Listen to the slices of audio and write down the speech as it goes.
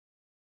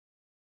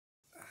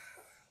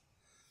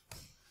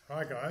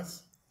Hi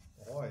guys.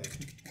 Hi.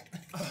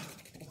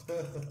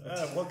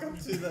 Welcome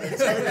to the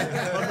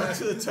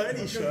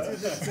Tony Show. Welcome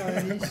to the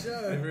Tony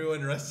Show.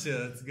 Everyone rushed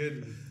here. It's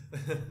good.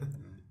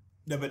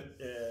 No, but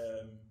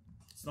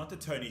it's not the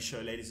Tony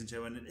Show, ladies and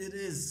gentlemen. It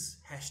is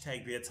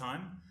hashtag beer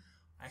time.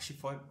 I actually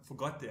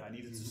forgot there. I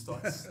needed to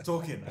start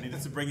talking. I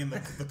needed to bring in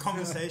the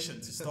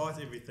conversation to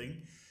start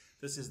everything.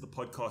 This is the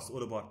podcast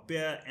all about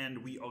beer,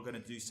 and we are going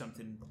to do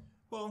something,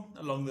 well,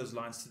 along those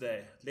lines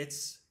today.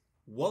 Let's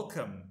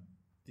welcome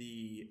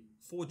the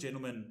four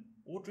gentlemen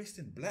all dressed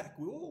in black.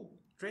 We're all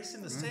dressed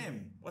in the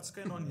same. What's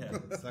going on here?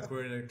 It's like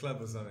we're in a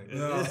club or something.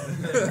 Like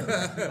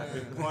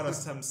we're part of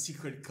some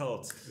secret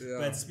cult. Yeah.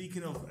 But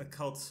speaking of a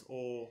cult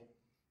or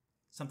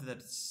something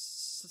that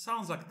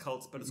sounds like a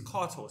cult, but it's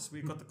Cart Horse.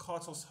 We've got the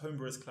Cart Horse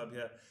Homebrewers Club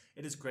here.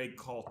 It is Greg,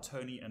 Carl,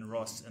 Tony, and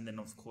Ross, and then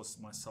of course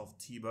myself,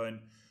 T-Bone.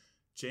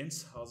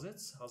 Gents, how's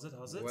it?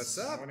 What's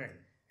up? Morning.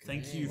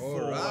 Thank you All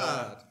for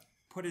right.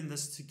 putting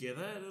this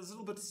together. It was a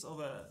little bit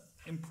of a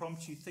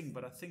impromptu thing,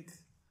 but I think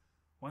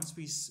once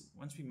we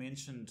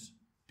mentioned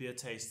beer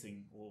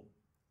tasting or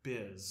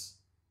beers,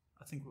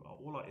 I think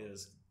all our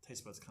ears,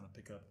 taste buds kind of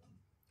pick up.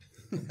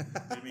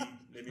 let me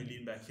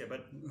lean back here,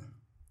 but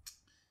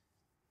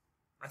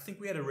I think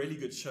we had a really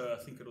good show.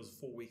 I think it was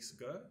 4 weeks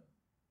ago.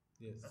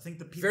 Yes. I think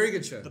the people, Very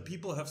good show. The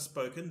people have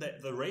spoken.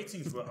 That the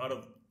ratings were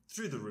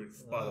through the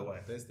roof, by the way.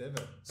 Best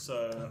ever.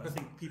 So I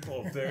think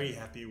people are very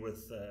happy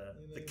with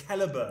the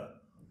caliber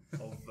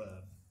of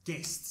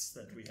guests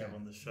that we have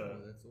on the show.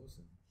 Oh, that's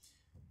awesome.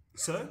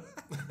 So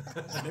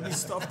let me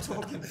stop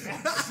talking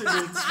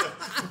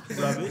absolute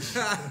rubbish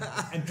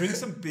and drink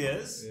some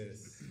beers.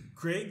 Yes.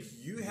 Greg,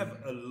 you have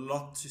a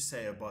lot to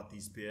say about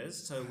these beers,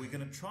 so we're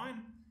going to try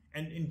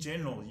and in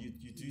general, you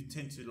do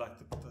tend to like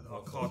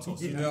our Cart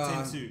Horse. You do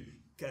tend to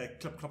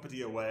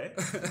clippity away.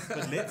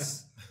 But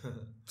let's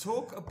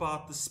talk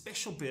about the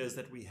special beers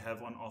that we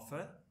have on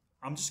offer.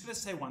 I'm just going to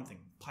say one thing: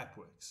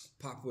 Pipeworks.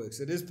 Pipeworks.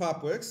 It is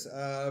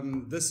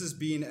Pipeworks. This has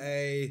been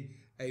a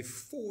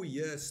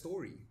 4-year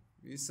story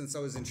since I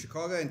was in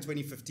Chicago in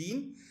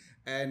 2015.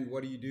 And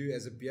what do you do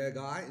as a beer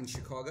guy in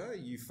Chicago?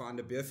 You find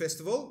a beer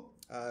festival,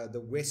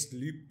 the West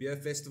Loop Beer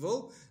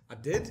Festival. I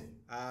did.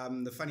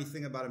 The funny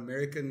thing about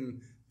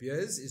American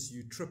beers is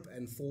you trip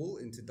and fall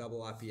into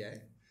double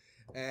IPA.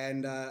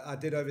 And I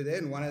did over there,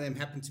 and one of them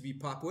happened to be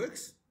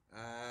Pipeworks.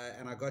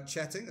 And I got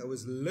chatting. It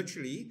was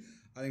literally,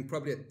 I think,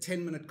 probably a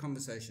 10-minute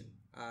conversation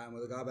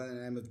with a guy by the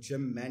name of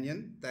Jim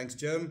Mannion. Thanks,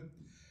 Jim.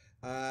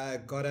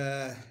 Got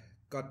a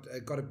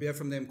beer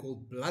from them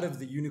called Blood of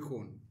the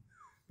Unicorn,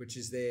 which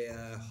is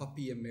their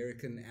hoppy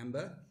American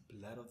amber.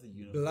 Blood of the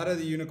Unicorn. Blood of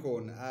the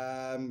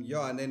Unicorn.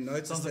 Yeah, and then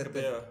noticed Sounds like that a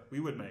beer we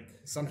would make.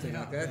 something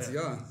like that.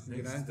 Yeah,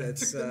 you know,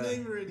 that's Took the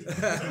name already.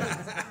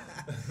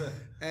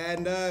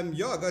 and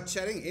yeah, I got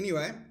chatting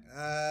anyway.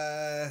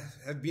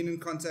 Have been in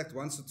contact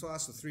once or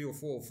twice or 3 or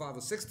 4 or 5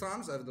 or 6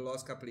 times over the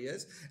last couple of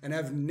years, and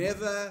have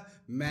never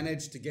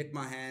managed to get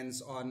my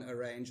hands on a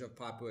range of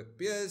Pipework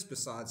beers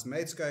besides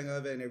mates going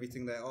over and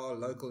everything. They are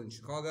local in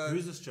Chicago.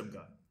 Who's this Jim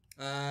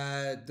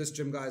guy? This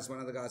Jim guy is one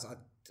of the guys. I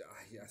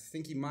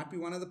think he might be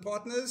one of the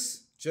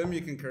partners. Jim,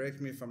 you can correct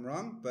me if I'm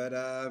wrong, but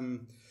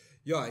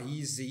yeah,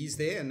 he's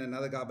there, and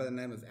another guy by the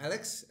name of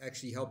Alex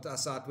actually helped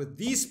us out with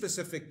these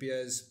specific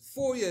beers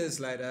 4 years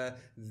later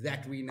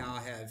that we now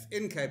have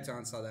in Cape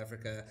Town, South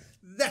Africa,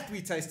 that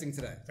we're tasting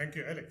today. Thank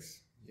you, Alex.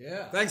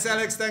 Yeah. Thanks,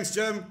 Alex. Thanks,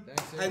 Jim.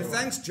 Thanks, and everyone.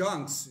 thanks,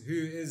 Jonks, who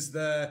is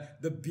the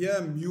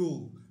beer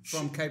mule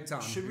from Cape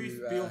Town. Should we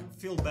who,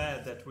 feel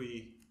bad that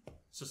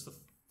it's just the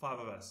 5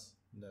 of us?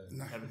 No.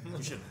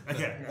 We should.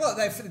 Okay. Well,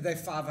 they're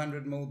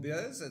 500 ml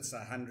beers. It's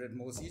 100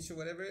 ml each or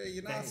whatever.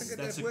 You know, I think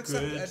That's it a works.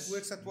 good- It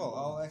works out well.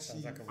 I'll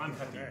actually. Like a I'm week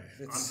happy. ago.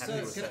 I'm So,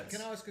 happy with Can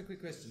that. I ask a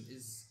quick question?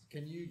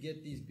 Can you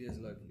get these beers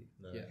locally?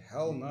 No. Yeah.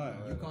 Hell no.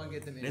 You can't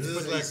get them Let's This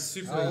anywhere. is like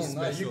super Hell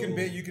no. special.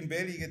 You can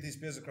barely get these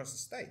beers across the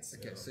states.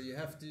 Okay, so you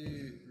have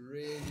to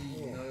really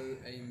know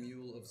a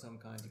mule of some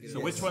kind to get So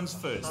it. which one's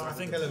first? I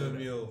think Hell of a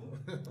mule.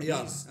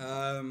 Yeah.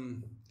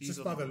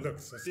 Just by the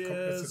looks, it's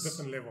a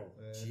different level.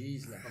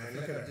 Jeez, like, I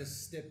feel look like at I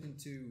just stepped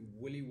into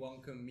Willy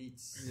Wonka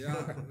meets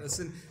Yeah.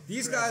 Listen,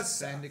 these guys.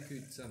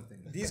 Bandicoot something.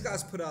 These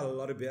guys put out a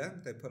lot of beer.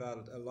 They put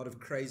out a lot of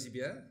crazy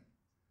beer.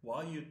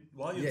 while you're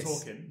Yes.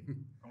 talking,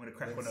 I'm going to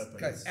crack one open.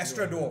 Okay,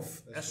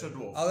 Astrodorf. Astro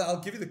Dwarf.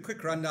 I'll give you the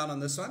quick rundown on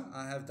this one.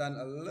 I have done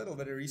a little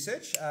bit of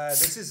research.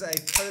 This is a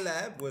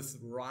collab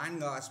with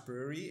Rheingeist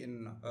Brewery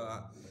in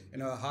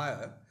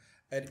Ohio.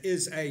 It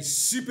is a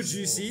super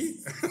juicy,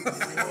 Smell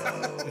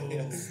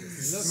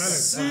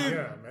it.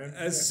 Yeah, man.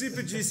 a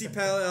super juicy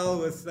pale ale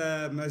with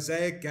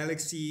Mosaic,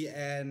 Galaxy,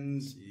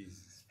 and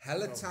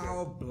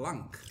Hallertau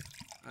Blanc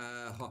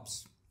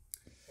hops.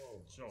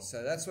 Sure.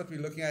 So that's what we're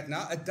looking at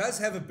now. It does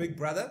have a big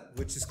brother,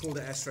 which is called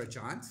the Astro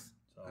Giant,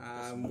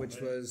 which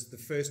was the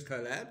first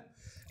collab.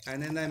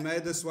 And then they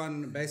made this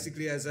one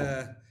basically as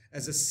a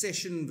as a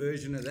session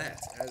version of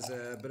that, as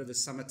a bit of a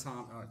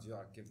summertime. Oh, yeah,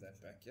 I'll give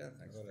that back. Yeah,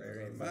 thanks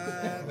very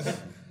much.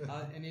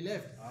 Any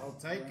left? I'll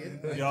take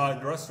it.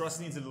 Yeah, Ross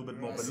needs a little bit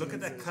more, but look at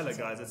that color,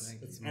 guys.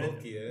 It's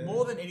milky, eh?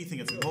 more than anything.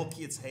 It's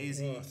milky. It's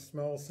hazy. Oh,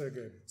 smells so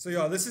good. So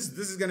yeah, this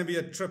is going to be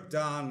a trip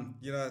down,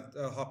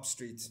 a hop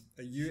street,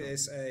 a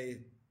USA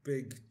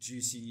big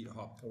juicy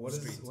hop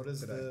street. What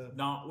is today. the?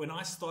 Now, when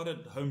I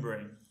started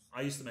homebrewing,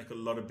 I used to make a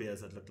lot of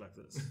beers that looked like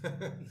this,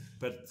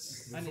 but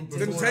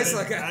Didn't taste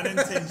like it.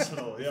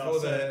 unintentional. Yeah, For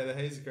so the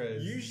haze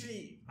craze.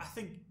 usually I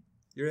think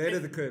You're ahead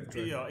of the curve,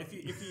 Troy. yeah.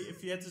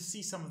 If you had to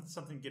see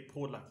something get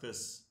poured like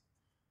this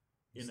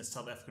in a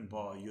South African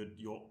bar, you'd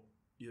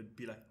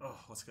be like, oh,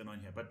 what's going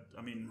on here? But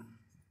I mean,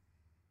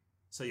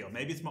 so yeah,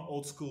 maybe it's my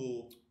old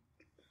school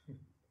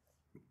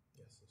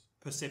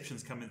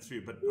perceptions coming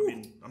through. But I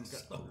mean,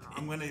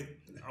 I'm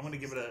gonna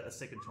give it a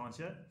second chance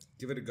here.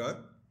 Give it a go.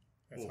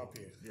 That's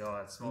happy.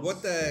 Yeah, it smells.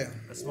 What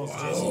It smells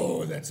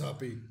Oh, that's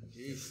hoppy.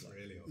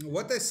 Really.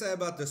 What they say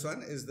about this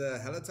one is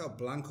the Hallertau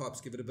Blanc hops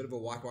give it a bit of a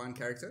white wine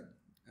character,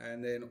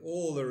 and then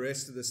all the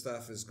rest of the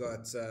stuff has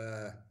got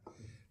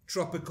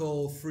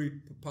tropical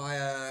fruit,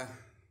 papaya.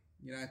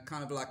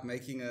 Kind of like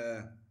making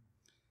a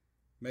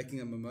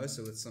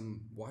mimosa with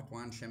some white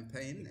wine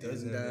champagne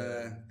does and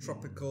have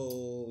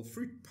tropical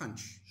fruit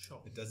punch.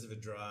 It does have a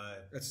dry,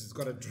 It's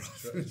got a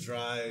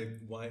dry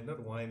wine,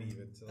 not winey,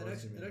 but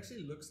It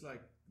actually looks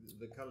like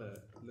the color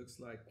looks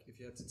like if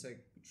you had to take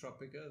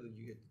Tropica, then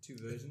you get two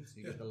versions.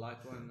 You get the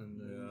light one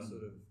and the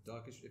sort of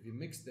darkish. If you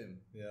mix them,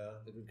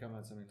 it would come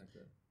out something like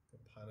that.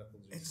 Pineapple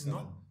juice.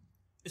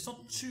 It's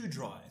not too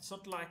dry. It's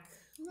not like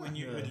when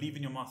you would leave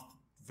in your mouth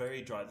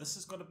very dry. This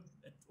has got it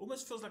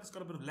almost feels like it's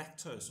got a bit of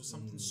lactose or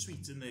something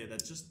sweet in there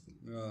that just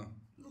a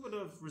little bit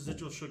of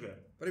residual sugar.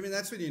 But I mean,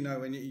 that's when you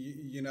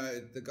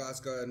know the guys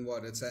go and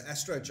what? It's a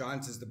Astro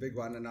Giant is the big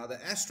one, and now the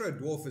Astro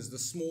Dwarf is the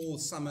small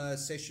summer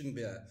session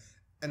beer,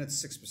 and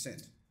it's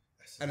 6%.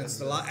 And it's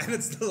the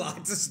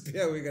lightest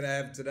beer we're gonna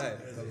have today.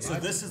 So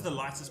this is the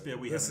lightest beer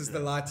we have. This is the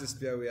lightest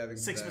beer we're having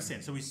today.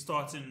 6%. So we're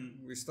starting.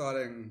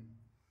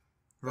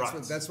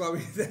 That's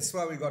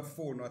why we got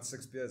 4, not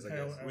 6 beers. I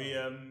guess.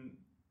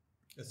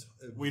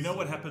 We know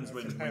what happens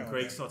when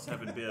Greg starts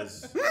having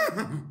beers a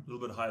little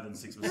bit higher than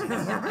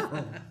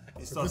 6%.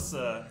 He starts.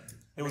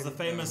 It was the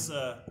famous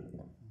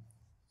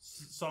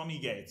Sami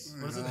Gate.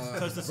 What is it?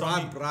 Close to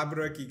Sami.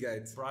 Bribery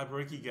Gate.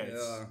 Bribery Gate.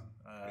 Yeah.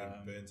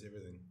 Burns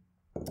everything.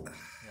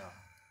 Yeah.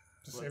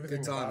 Just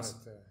everything about it,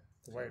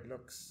 the way it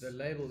looks. The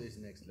label is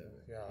next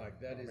level. Yeah. Like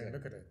that is.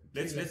 Look at it.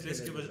 Let's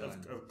give it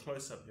a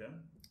close up here.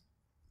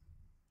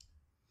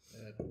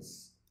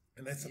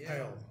 And that's a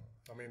pale.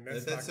 I mean,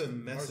 that's like a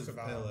massive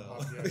pale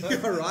ale.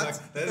 You're right.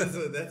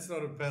 That's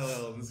not a pale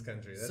ale in this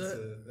country.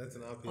 That's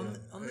an IPA.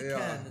 On the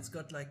can, it's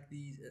got like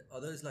these.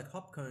 Are those like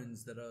hop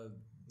cones that are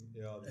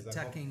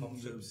attacking? Like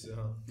hop chips,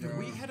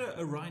 We had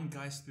a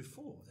Rheingeist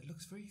before. That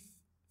looks very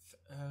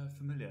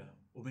familiar.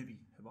 Or maybe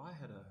have I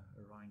had a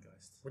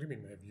Rheingeist? What do you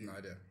mean, have you? No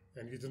idea.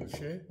 And you didn't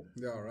share?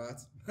 Yeah,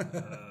 right.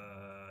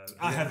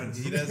 I haven't.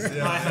 He does.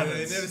 I haven't.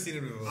 I've never seen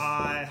it before.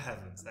 I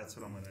haven't. That's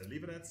what I'm going to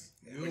leave it at.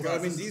 Well,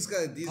 I mean, these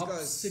guys,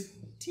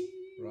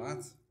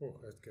 right? Oh,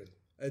 that's good.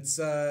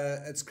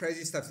 It's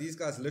crazy stuff. These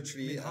guys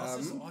literally. How's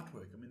this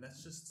artwork? I mean,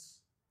 that's just.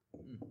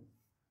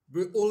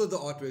 All of the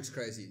artwork's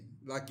crazy.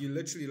 Like you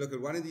literally look at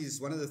one of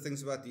the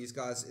things about these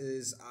guys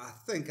is I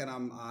think, and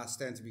I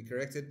stand to be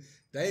corrected,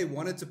 they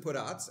wanted to put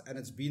out, and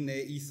it's been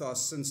their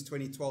ethos since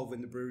 2012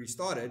 when the brewery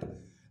started,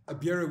 a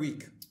beer a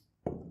week.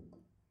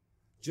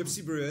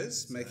 Gypsy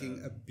brewers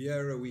making a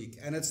beer a week.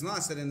 And it's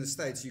nice that in the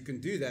States you can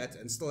do that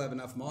and still have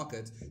enough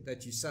market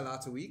that you sell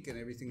out a week and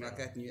everything like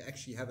that, and you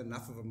actually have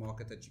enough of a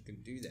market that you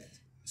can do that.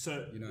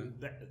 So,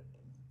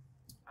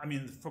 I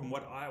mean, from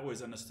what I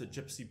always understood,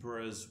 gypsy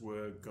brewers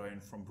were going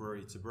from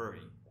brewery to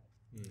brewery,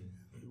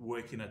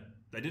 working at.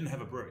 They didn't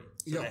have a brewery,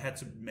 so they had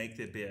to make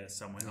their beer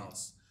somewhere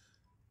else.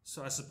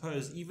 So I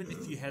suppose even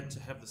if you had to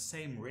have the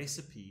same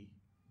recipe,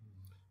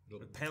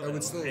 pale ale,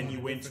 and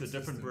you went to a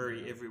different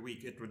brewery every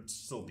week, it would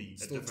still be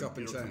a different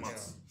beer come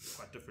out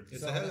quite different.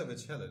 It's a hell of a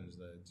challenge,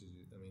 though.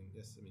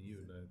 You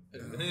would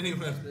know.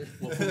 Anyway,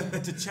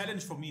 it's a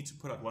challenge for me to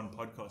put out one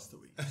podcast a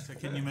week. So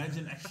can you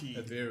imagine actually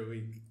a beer a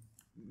week?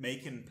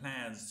 Making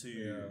plans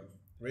to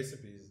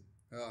recipes.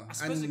 I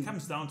suppose it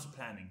comes down to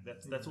planning.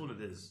 That's all it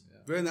is.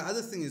 But and the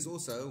other thing is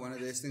also one of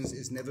those things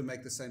is never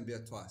make the same beer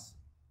twice.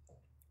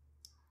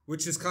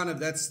 Which is kind of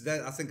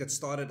that. I think it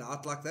started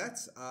out like that.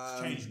 It's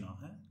changed now,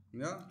 huh?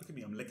 Yeah. Look at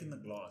me, I'm licking the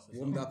glass.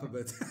 Warmed up a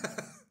bit.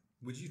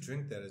 Would you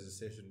drink that as a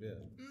session beer?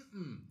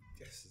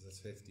 Yes,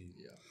 that's hefty.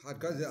 Yeah.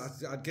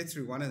 I'd get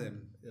through one of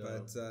them,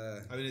 but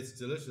I mean, it's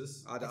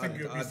delicious.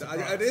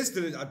 It is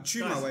delicious. I'd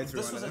chew my way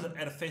through one of them. This was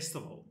at a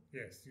festival.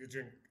 Yes, you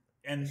drink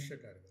and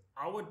shit out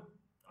of it.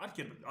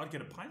 I'd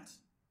get a pint.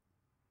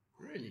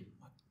 Really?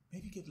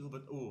 Maybe get a little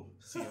bit.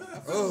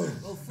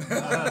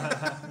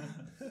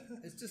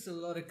 It's just a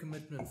lot of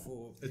commitment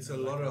for. It's a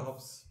lot of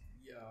hops.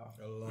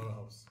 Yeah, a lot of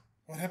hops.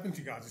 What happened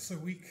to you guys? You're so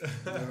weak.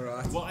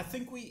 Right. Well, I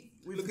think we've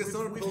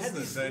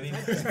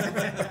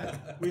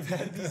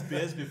had these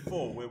beers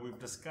before where we've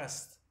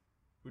discussed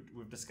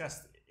we've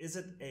discussed, is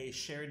it a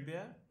sharing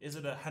beer? Is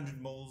it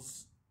 100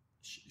 mils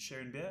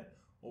sharing beer?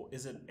 Or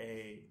is it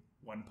a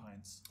 1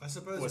 pint? I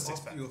suppose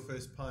after your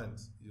first pint,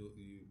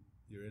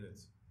 you're in it.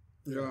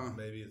 Yeah.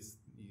 Maybe it's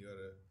you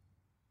gotta.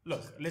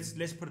 Look,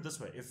 let's put it this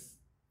way: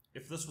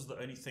 if this was the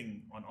only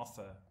thing on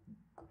offer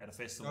at a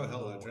festival, oh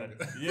hell, I'd drink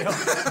it. Yeah.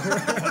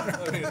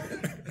 I mean,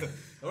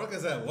 I'm not gonna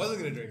say I wasn't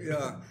gonna drink it.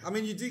 Yeah, I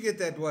mean, you do get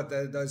that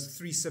those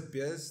 3-sip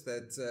beers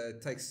that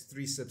takes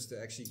 3 sips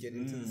to actually get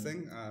into the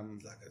thing.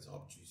 It's like it's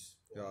hop juice.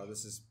 Yeah,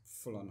 this is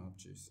full on hop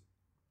juice.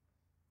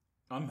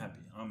 I'm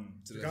happy.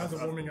 The guys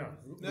are warming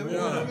up. No,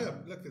 we're warming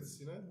up. Look, it's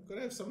we've got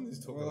to have something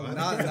to talk about.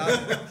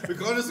 No. We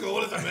can't just go,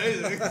 oh, it's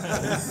amazing.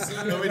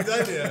 We're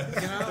done here.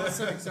 Can I ask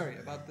something? Sorry,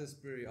 about this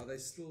brewery. Are they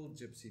still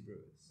gypsy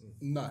brewers?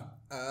 No.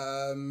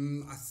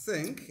 I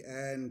think,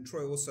 and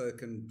Troy also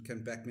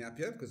can back me up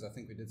here because I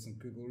think we did some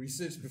Google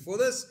research before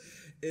this,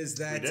 is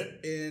that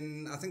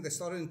I think they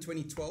started in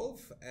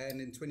 2012, and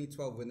in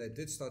 2012 when they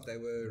did start, they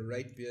were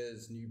Rate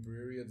Beer's new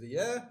brewery of the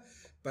year.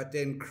 But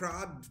then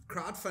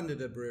crowdfunded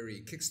a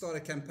brewery,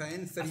 Kickstarter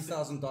campaign,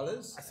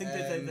 $30,000. I think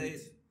they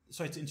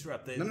sorry to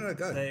interrupt. No,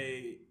 go.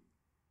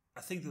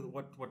 I think that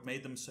what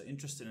made them so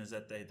interesting is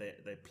that they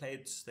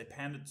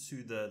pandered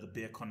to the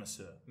beer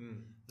connoisseur,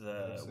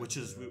 which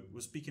is we were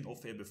speaking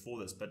off air before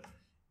this, but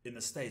in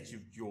the States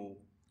your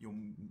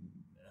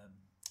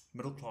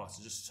middle class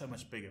is just so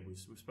much bigger. We've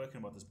spoken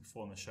about this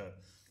before on the show,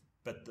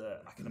 but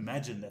I can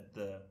imagine that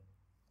the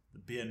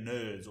beer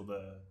nerds or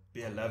the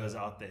beer lovers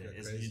out there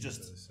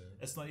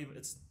it's not even,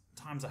 it's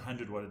times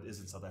 100 what it is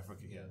in South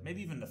Africa here,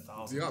 maybe even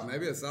 1,000. Yeah,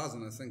 maybe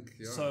 1,000, I think.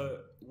 Yeah. So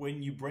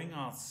when you bring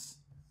out,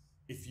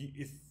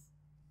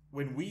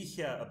 when we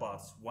hear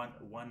about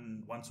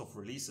once-off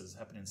releases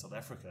happening in South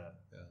Africa,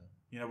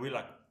 we're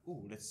like,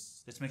 oh,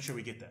 let's make sure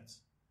we get that.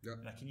 Yeah.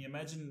 Now, can you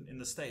imagine in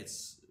the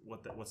States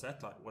what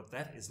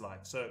that is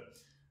like? So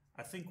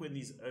I think when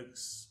these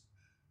oaks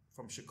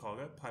from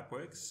Chicago,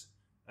 Pipeworks,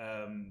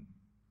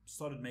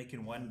 started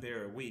making 1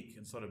 beer a week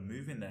and started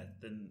moving that,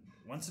 then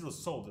once it was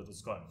sold, it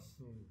was gone.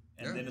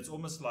 And then it's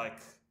almost like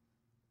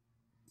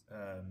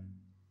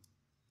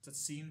that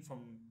scene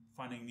from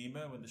Finding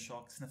Nemo when the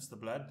shark sniffs the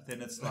blood.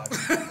 Then it's like,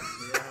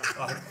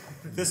 like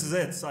this is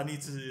it. So I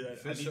need to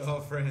fish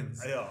are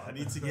friends. Yeah, I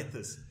need to get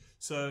this.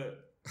 So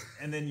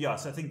and then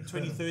so I think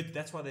 2030.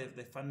 That's why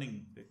they're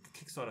funding the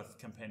Kickstarter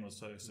campaign was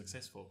so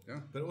successful. Yeah,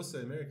 but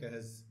also America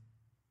has,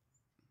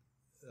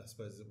 I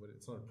suppose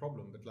it's not a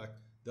problem, but like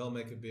they'll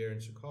make a beer in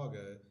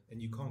Chicago and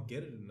you can't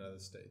get it in another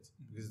state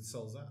because it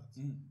sells out.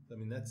 I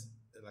mean, that's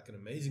like an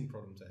amazing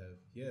problem to have.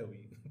 Yeah,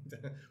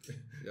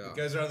 it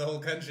goes around the whole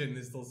country and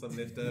there's still some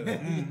left over.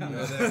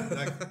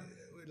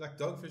 Like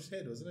Dogfish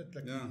Head, wasn't it?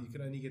 Like you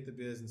can only get the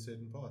beers in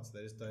certain parts.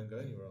 They just don't go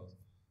anywhere else.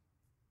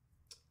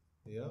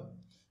 Yeah.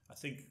 I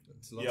think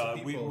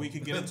we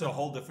could get into a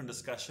whole different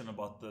discussion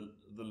about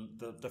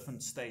the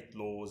different state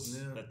laws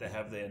that they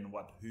have there and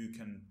who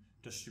can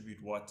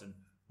distribute what and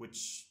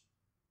which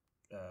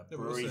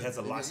brewery has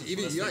a license.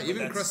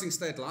 Even crossing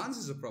state lines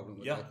is a problem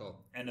with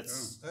alcohol. And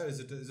it's is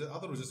it? I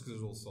thought it was just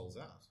because it all sells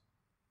out.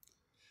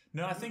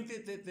 No, I think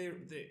that they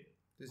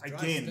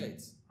again.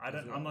 States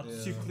I'm not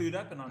too clued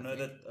up, and I know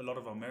that a lot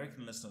of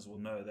American listeners will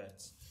know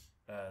that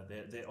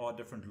there are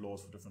different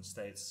laws for different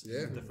states,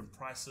 different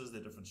prices,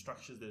 there are different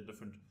structures, there are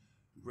different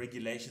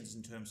regulations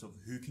in terms of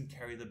who can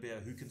carry the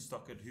beer, who can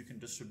stock it, who can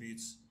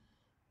distribute.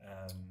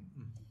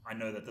 I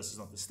know that this is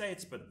not the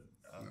States, but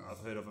I've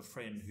heard of a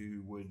friend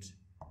who would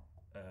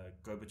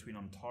go between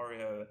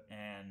Ontario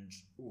and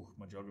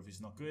my geography is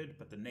not good,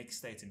 but the next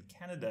state in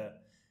Canada,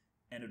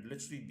 and it would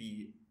literally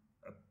be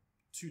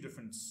 2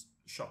 different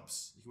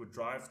shops. He would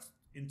drive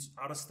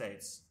out of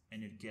states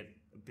and you'd get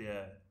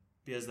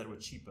beers that were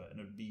cheaper, and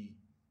it would be,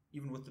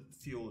 even with the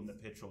fuel and the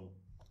petrol,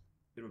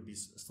 it would be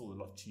still a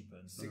lot cheaper.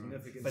 And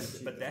significantly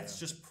cheaper. But that's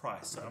just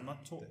price. So I'm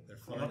not too away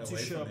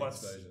sure from about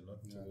exposure,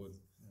 not towards.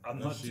 I'm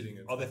not shooting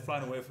it. Are they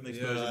flying away from the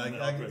explosion?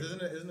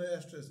 Isn't it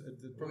Astros?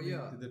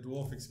 The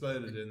dwarf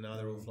exploded and now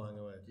they're all flying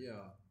away. Yeah.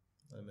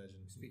 I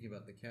imagine. Speaking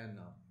about the can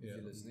now, if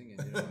you're listening,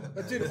 and you know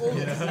but dude,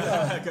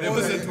 there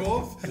was a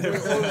dwarf.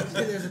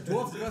 There's a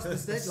dwarf across the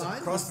state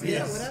line.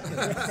 Yes. What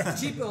happened?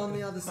 Cheaper on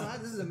the other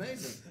side. This is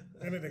amazing.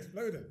 And it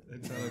exploded. They're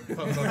trying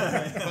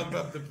to pump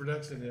up the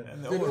production.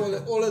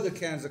 Dude, all of the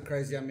cans are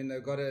crazy. I mean,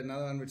 they've got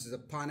another one which is a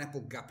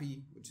pineapple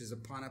guppy, which is a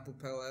pineapple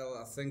pale ale.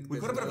 I think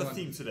we've got a bit of a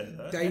theme today,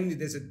 though.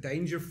 There's a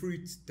danger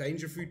fruit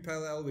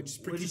pale ale, which is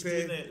pretty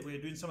we're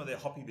doing some of their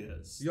hoppy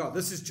beers. Yeah,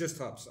 this is just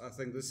hops. I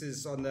think this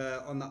is on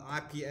the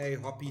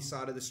IPA hoppy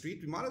side of the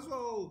street. We might as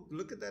well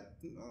look at that.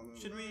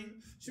 Should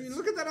we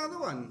look at that other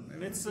one?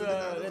 Let's. I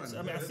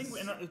mean, I think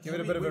give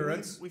it a bit of a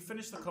rinse. We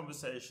finished the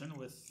conversation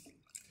with.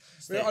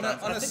 I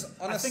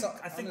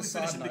think we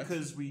finished it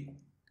because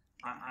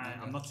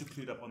I'm not too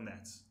clued up on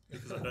that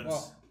because I don't.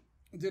 Well,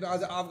 dude,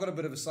 I've got a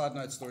bit of a side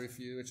note story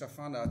for you, which I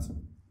found out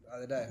the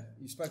other day.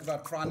 You spoke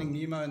about Finding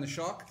Nemo and the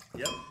shark.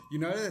 Yep. You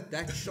know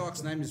that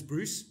shark's name is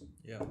Bruce.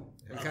 Yeah.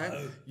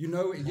 Okay. You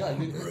know,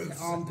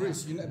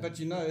 Bruce. You know, but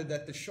you know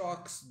that the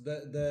sharks,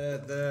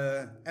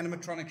 the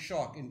animatronic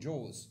shark in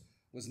Jaws,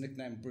 was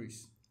nicknamed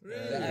Bruce.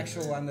 Really? The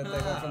actual one that they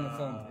got from the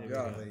film.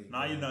 Yeah.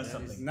 Now you know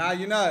something. Now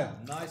you know.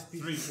 Nice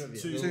piece 3,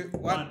 of trivia. 2,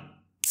 1.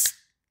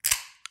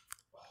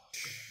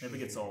 Never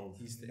gets old.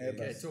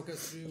 Okay, talk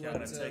us through I'm going to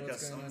what's take going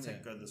us. I'm on going to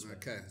here. go this way.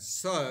 Okay,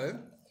 so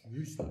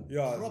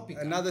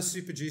another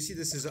super juicy.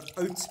 This is an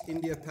Oat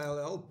India Pale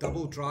Ale,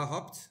 double dry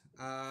hopped,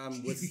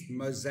 with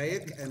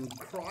mosaic and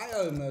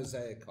cryo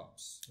mosaic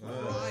hops.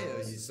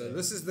 So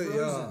this is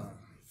the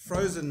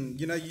frozen.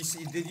 You know, you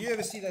see. Did you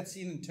ever see that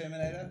scene in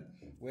Terminator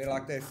where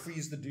like they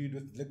freeze the dude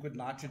with liquid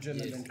nitrogen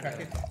and then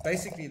crack it?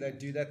 Basically, they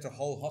do that to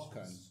whole hop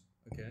cones.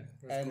 Okay.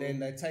 And then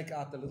they take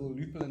out the little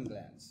lupulin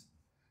glands.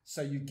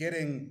 So you're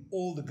getting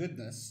all the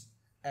goodness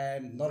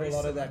and not a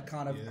lot of that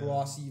kind of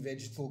grassy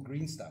vegetal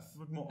green stuff. A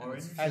bit more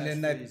orange. And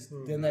then they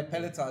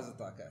pelletize it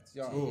like that.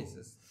 Yeah, yes,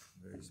 that's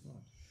very smart.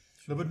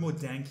 A little bit more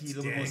danky, a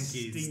little bit more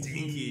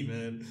stinky,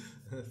 man.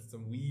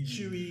 Some weedy,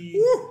 chewy,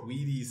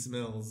 weedy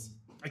smells.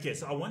 Okay,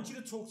 so I want you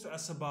to talk to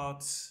us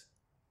about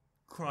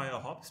cryo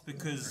hops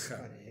because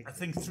I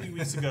think 3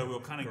 weeks ago we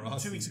were kind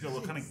of 2 weeks ago we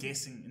were kind of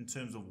guessing in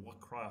terms of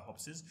what cryo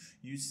hops is.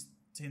 You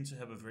tend to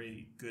have a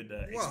very good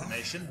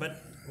explanation,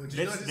 but would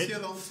you not just hear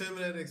the whole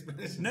Terminator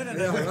explanation? No. But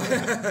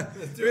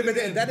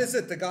that is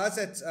it. The guys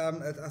at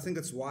I think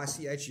it's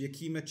YCH,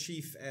 Yakima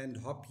Chief and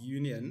Hop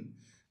Union,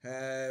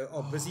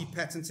 are busy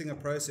patenting a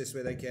process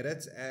where they get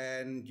it,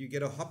 and you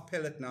get a hop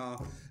pellet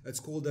now. It's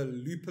called a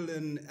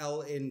lupulin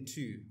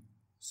LN2.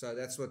 So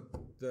that's what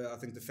I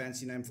think the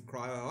fancy name for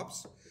cryo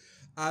hops.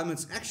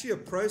 It's actually a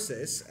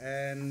process,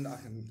 and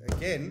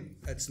again,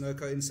 it's no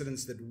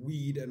coincidence that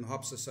weed and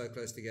hops are so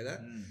close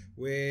together,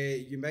 where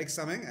you make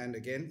something, and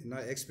again, no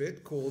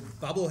expert, called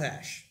bubble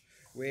hash,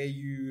 where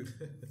you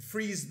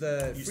freeze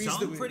the... You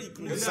sound pretty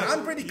clued up. You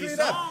sound pretty clued up. You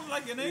sound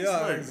like an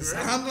expert. You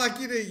sound like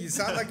you do. You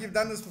sound like you've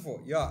done this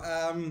before.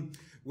 Yeah.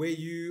 Where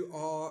you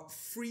are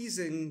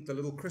freezing the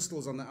little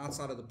crystals on the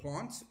outside of the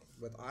plant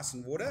with ice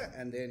and water,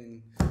 and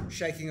then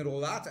shaking it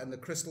all out, and the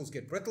crystals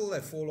get brittle, they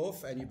fall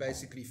off, and you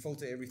basically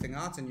filter everything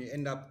out, and you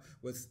end up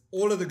with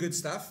all of the good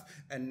stuff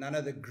and none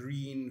of the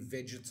green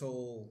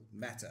vegetal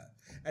matter.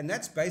 And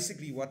that's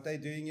basically what they're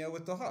doing here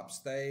with the hops.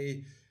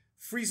 They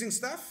freezing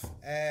stuff,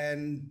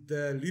 and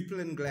the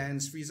lupulin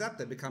glands freeze up,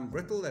 they become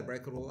brittle, they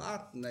break it all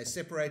out, and they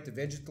separate the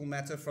vegetal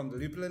matter from the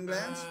lupulin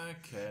glands.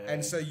 Okay.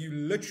 And so you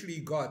literally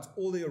got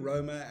all the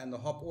aroma and the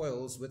hop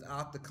oils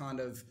without the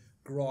kind of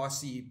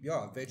grassy,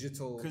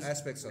 vegetal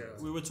aspects of it.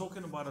 We were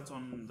talking about it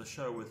on the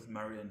show with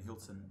Murray and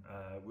Hilton.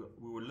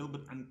 We were a little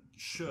bit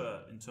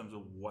unsure in terms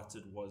of what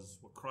it was,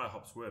 what cryo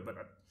hops were, but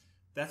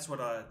that's what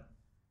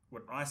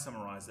I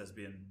summarized as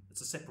being,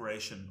 it's a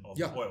separation of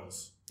the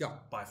oils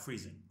by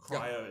freezing.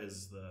 Cryo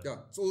is the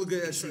it's all the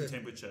good extreme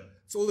temperature.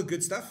 It's all the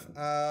good stuff,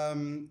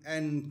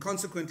 and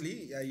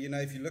consequently,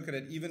 if you look at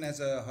it, even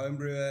as a home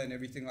brewer and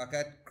everything like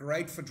that,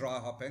 great for dry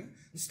hopping.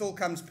 It still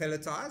comes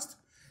pelletized,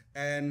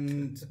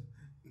 and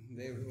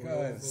there we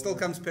go. It still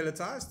comes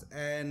pelletized,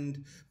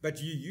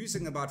 but you're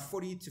using about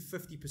 40 to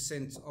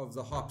 50% of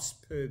the hops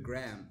per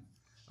gram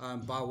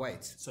by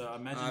weight. So I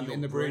imagine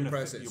in the brewing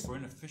process, your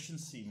brewing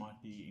efficiency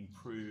might be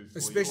improved,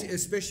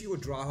 especially your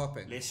dry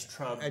hopping, less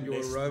trouble, and your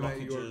less aroma,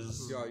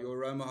 blockages. your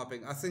aroma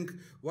hopping. I think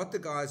what the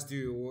guys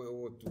do,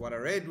 or what I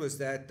read, was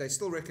that they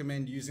still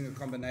recommend using a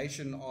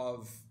combination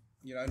of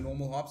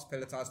normal hops,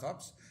 pelletized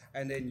hops,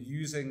 and then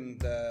using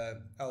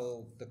the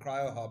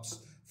cryo hops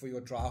for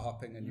your dry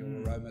hopping and your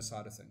aroma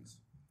side of things.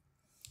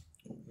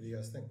 What do you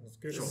guys think? That's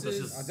good. Sure.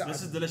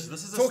 This is delicious.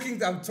 This is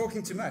I'm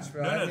talking too much,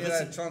 but I need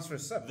a chance for a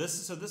sip.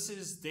 This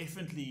is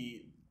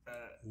definitely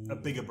a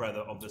bigger brother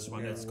of this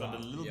one. It's got a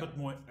little bit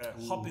more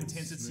hop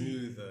intensity,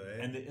 smoother,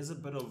 and there is a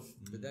bit of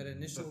that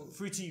initial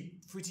fruity,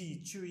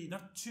 chewy,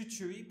 not too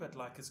chewy, but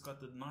like it's got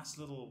the nice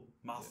little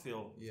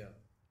mouthfeel. Yeah.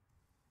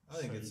 I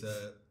think it's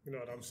You know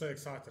what? I'm so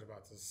excited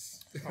about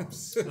this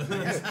hops.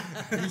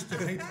 I used to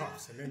hate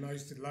hops, and then I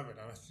used to love it.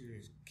 I used to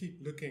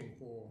keep looking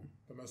for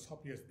the most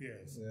hoppiest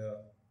beers. Yeah.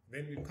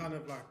 Then we've kind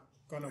of like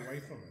gone away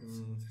from it.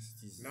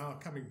 Now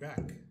coming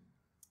back.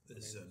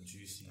 It's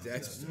juicy.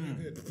 That's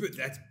good.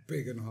 That's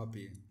big and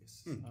hoppy.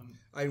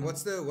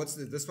 What's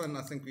the this one?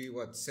 I think we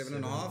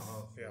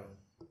 7.5. Yeah.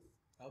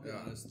 I'll be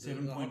honest. 7.5. Still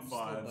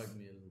bugged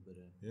me a little bit.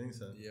 You think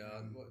so?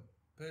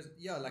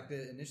 Yeah. Like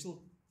the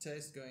initial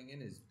taste going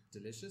in is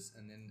delicious,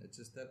 and then it's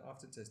just that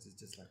aftertaste is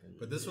just like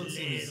this one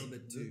seems little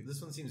bit too.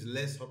 This one seems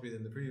less hoppy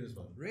than the previous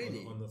one.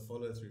 Really? On the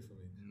follow through for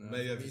me. No,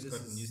 maybe I've just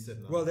gotten used to it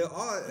now. Well,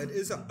 it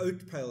is an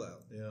oat pale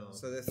ale. Yeah.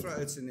 So they throw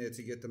oats in there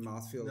to get the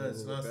mouthfeel a little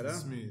bit better. And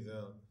smooth.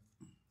 Yeah.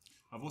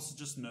 I've also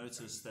just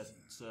noticed that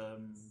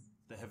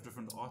they have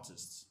different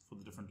artists for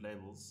the different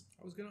labels.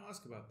 I was going to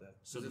ask about that.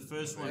 So the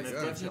first one, they've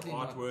got your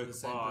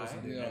artwork by,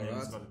 and then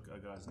it's got a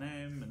guy's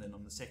name, and then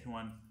on the second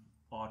one,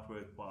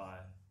 artwork by,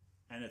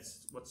 and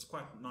it's what's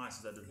quite nice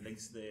is that it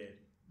links there.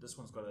 This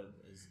one's got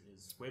his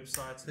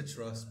website. Pitch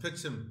Ross,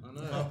 pitch him. I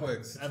know.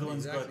 Pipeworks. The other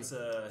one's got his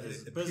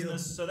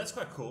business, so that's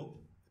quite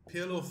cool.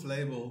 Peel off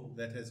label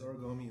that has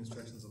origami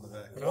instructions on the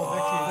back. But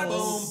I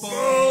was actually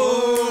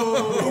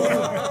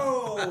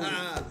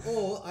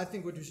Or I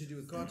think what we should do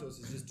with cartos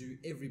is just do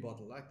every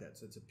bottle like that.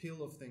 So it's a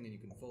peel-off thing, and you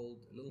can fold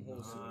a little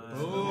horse.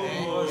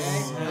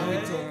 Now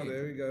we're talking.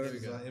 There we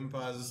go.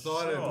 Empires have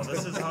started. Oh,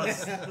 this is how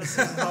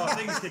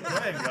things get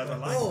going, guys. I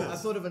like I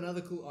this. thought of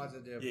another cool art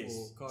idea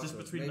Yes, for cartos.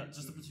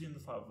 just between the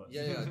five of us.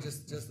 Yeah,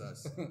 just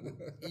us.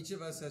 Each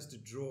of us has to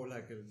draw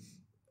like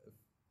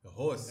a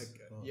horse.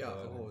 a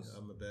horse.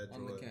 I'm a bad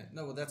on the drawer. can.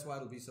 No, well, that's why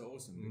it'll be so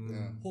awesome.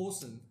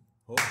 Horsen.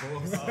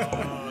 Horse.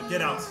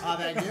 Get out.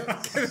 Thank you.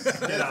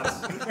 Get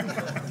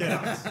out. Get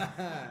out.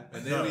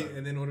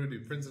 And then what do we do?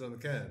 Print it on the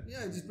can.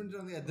 Yeah, just print it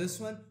on there. This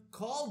one,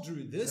 Carl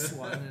drew this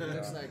one, and it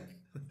looks like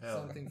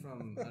something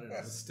from, I don't know.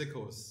 A stick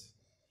horse.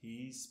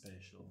 He's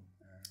special.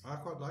 I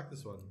quite like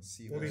this one.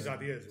 All these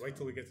ideas. Wait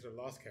till we get to the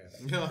last can.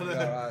 No, no.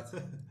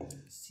 Right.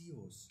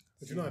 Seahorse.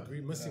 But you know what?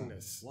 We're missing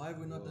this. Why have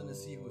we not done a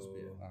seahorse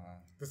beer?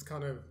 This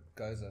kind of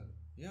Goza.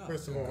 Yeah.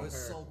 First of all,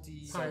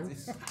 salty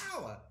pints.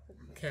 power.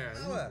 can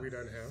we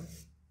don't have.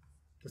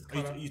 This Are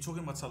kind of, you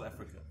talking about South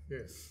Africa?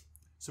 yes.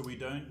 So we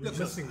don't. We're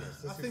missing this.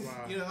 This I is think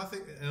why. I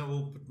think, and I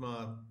will put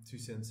my 2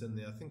 cents in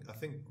there. I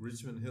think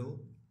Richmond Hill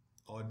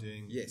are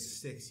doing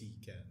sexy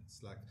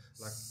cans, like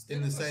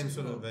in the same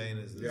sort of vein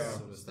as this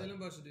sort of stuff.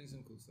 Stellenbosch are doing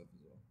some cool stuff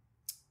as well.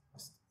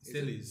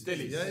 Stellies.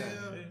 Stellies,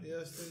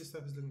 Yeah, Stellies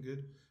stuff is looking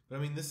good. But I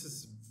mean, this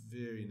is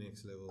very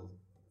next level.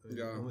 It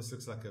almost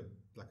looks like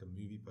a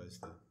movie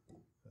poster.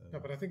 No,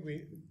 but I think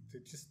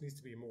there just needs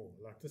to be more.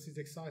 Like, this is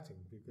exciting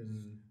because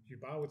you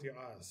buy with your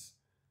eyes.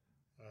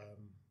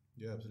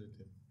 Yeah,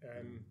 absolutely.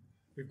 And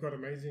we've got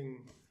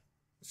amazing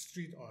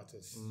street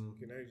artists.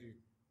 You know, you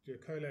do a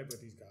collab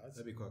with these guys.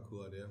 That'd be quite a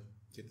cool idea.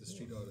 Get the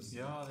street artists.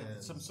 Yeah,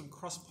 cans. some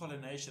cross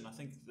pollination. I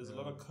think there's a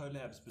lot of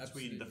collabs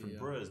between different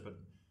brewers, but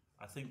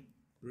I think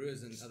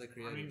Brewers and other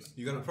creators.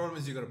 You got a problem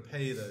is you got to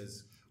pay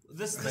those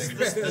this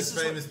famous is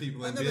famous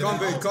people and Can't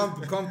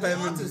pay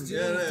them. Artists, you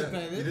don't have to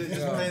pay them. You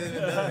just pay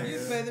them in money. You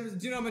pay them.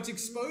 Do you know how much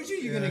exposure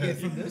you're going to get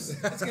from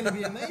this? It's going to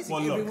be amazing.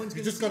 Well, look, Everyone's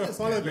You going just to got to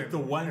follow them. the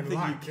one and thing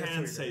you like. That's can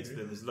what say you to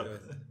gotta them is,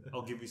 look,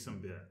 I'll give you some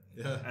beer.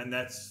 Yeah. And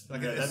that's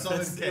Like yeah, a that's, solid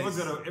that's case.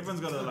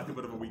 everyone's got like a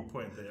bit of a weak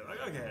point there.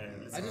 Like, okay,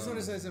 I just want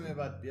to say something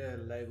about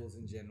beer labels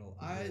in general.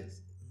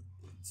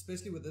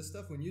 Especially with this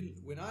stuff,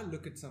 when I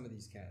look at some of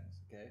these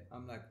cans, okay,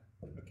 I'm like,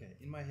 okay,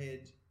 in my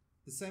head,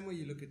 the same way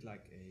you look at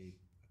like a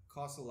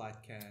Castle Light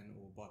can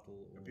or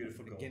bottle or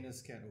Beautiful Girl. Guinness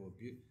can or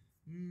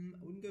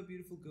I wouldn't go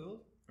Beautiful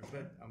Girl.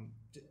 Okay.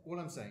 All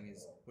I'm saying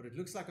is what it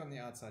looks like on the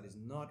outside is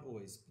not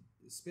always,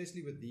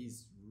 especially with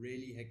these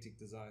really hectic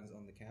designs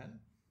on the can,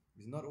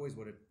 is not always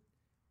what it,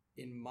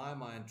 in my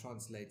mind,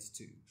 translates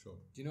to. Sure.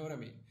 Do you know what I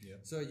mean? Yeah.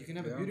 So you can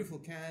have a beautiful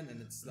can,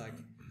 and it's like,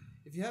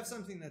 if you have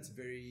something that's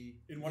very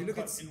in if what you look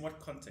in what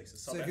context? A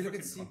South if you look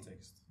African at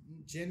context.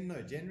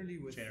 generally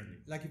with Generally.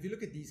 like if you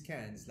look at these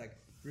cans, like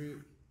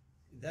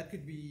that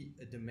could be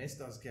a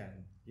Domestos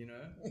can, you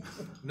know.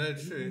 No,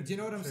 true. Do you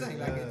know what I'm True, saying?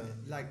 yeah.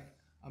 Like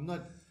I'm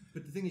not.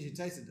 But the thing is, you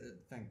taste it.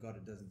 Thank God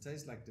it doesn't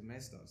taste like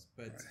Domestos.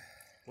 But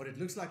what it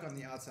looks like on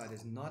the outside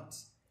is not.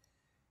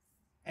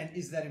 And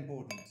is that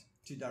important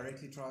to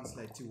directly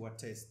translate to what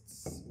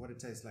it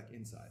tastes like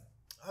inside?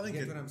 I think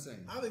You get what I'm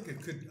saying? I think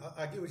it could.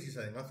 I get what you're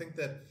saying. I think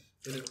that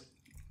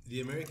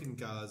the American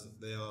guys,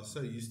 they are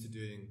so used to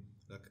doing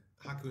like,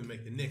 how can we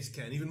make the next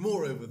can even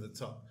more over the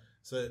top?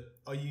 So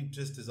are you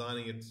just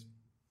designing it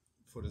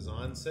for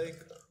design's sake,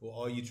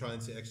 or are you trying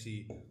to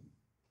actually,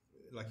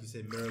 like you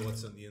say, mirror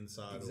what's on the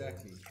inside?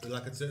 Exactly. Or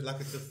like it's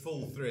a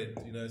full thread.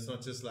 You know, it's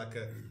not just like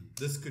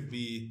this could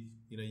be.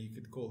 You know, you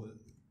could call it.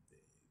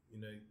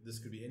 You know, this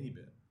could be any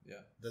beer. Yeah.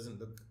 It doesn't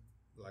look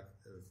like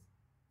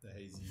a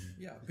hazy.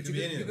 Yeah, It but could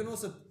you be can anything.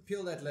 also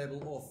peel that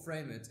label or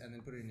frame it and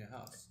then put it in your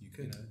house. You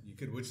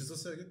could, which is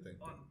also a good thing.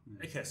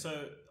 Okay,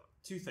 so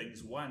 2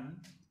 things.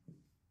 One,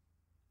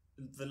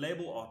 the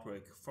label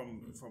artwork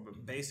from a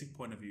basic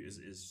point of view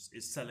is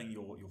selling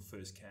your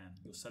first can.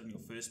 You're selling your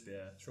first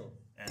beer. Sure.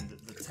 And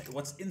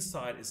what's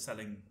inside is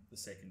selling the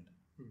second.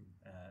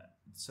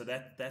 So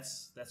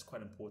that's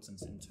quite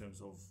important in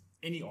terms of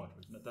any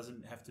artwork. And it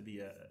doesn't have to be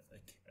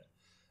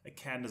a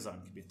can design.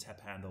 It could be a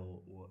tap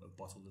handle or a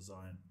bottle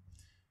design.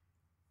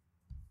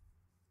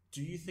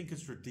 Do you think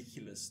it's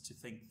ridiculous to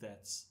think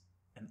that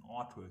an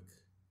artwork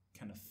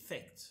can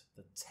affect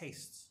the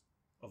taste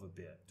of a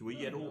beer? Do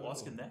we at all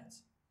ask in that?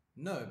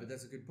 No, but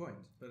that's a good point.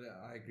 But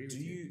I agree with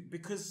you.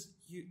 Because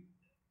you're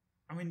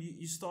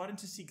starting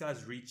to see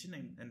guys reaching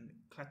and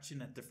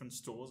clutching at different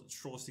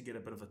straws to get a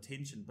bit of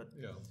attention, but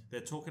they're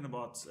talking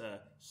about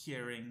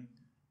hearing,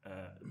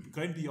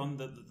 going beyond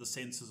the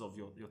senses of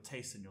your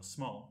taste and your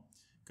smell,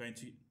 going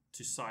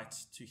to sight,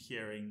 to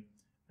hearing,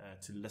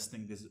 to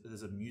listening.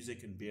 There's a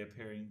music and beer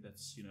pairing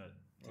that's,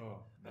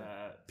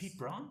 Pete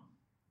Brown.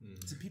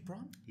 Is it Pete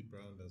Brown? Pete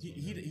Brown does.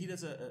 He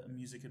does a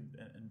music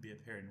and beer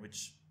pairing,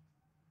 which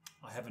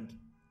I haven't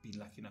been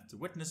lucky enough to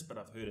witness, but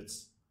I've heard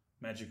it's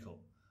magical.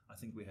 I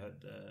think we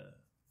had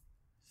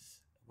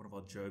one of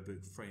our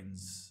Joburg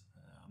friends.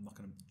 I'm not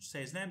going to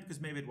say his name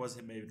because maybe it was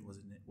him, maybe it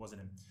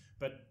wasn't him.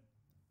 But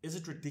is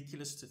it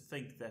ridiculous to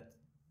think that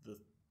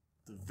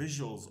the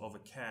visuals of a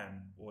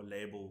can or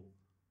label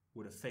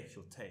would affect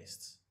your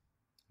tastes?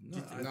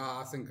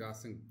 I think do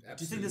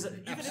you think there's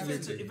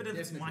even if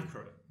it's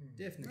micro?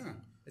 Definitely. Yeah.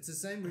 It's the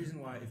same reason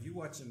why if you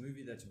watch a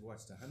movie that you've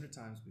watched 100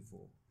 times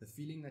before, the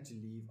feeling that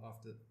you leave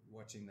after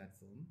watching that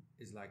film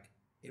is like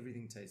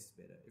everything tastes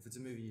better. If it's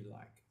a movie you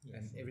like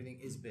and everything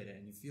is better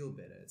and you feel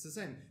better, it's the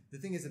same. The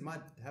thing is, it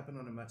might happen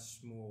on a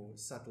much more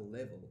subtle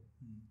level,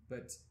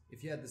 but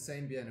if you had the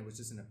same beer and it was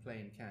just in a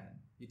plain can,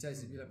 you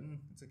taste it, you're like,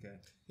 it's okay.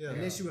 Yeah.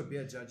 Unless you were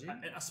beer judging.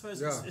 I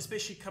suppose,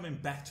 especially coming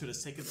back to it a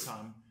second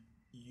time,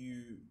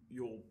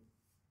 your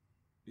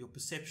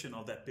perception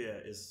of that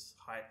beer is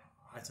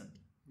heightened.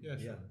 Yeah,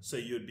 sure. So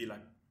you'd be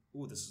like,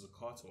 oh, this is a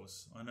cart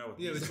horse. I know what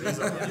these these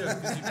are.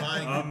 Because you're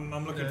buying.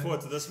 I'm looking forward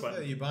to this one.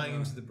 Yeah, you're buying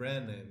into the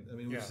brand name. I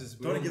mean, which is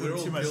Don't we're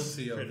all too much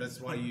guilty of. credit. That's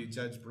why you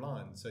judge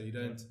blind. So you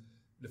don't.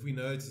 If we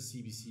know it's a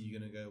CBC, you're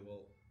going to go,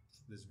 well,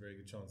 there's a very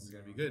good chance it's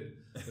going to be good.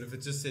 But if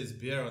it just says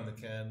beer on the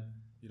can,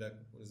 you're like,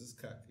 what is this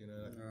cuck? You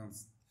know,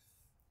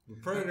 we're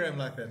programmed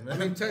like that, man. I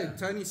mean,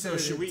 Tony said.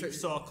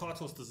 So our cart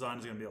horse design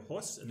is going to be a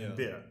horse and then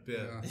beer.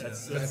 Beer.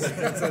 That's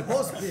a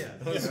horse beer.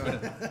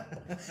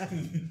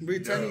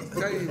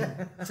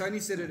 Tony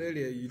said it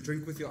earlier. You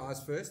drink with your eyes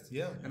first.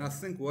 Yeah. And I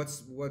think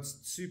what's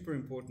super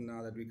important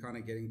now that we're kind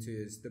of getting to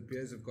is the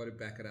beers have got to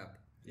back it up.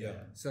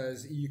 Yeah. So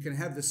you can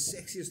have the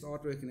sexiest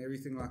artwork and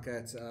everything like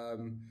that,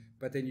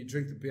 but then you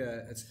drink the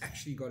beer, it's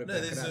actually got to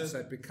back it up. So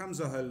it becomes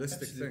a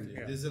holistic thing.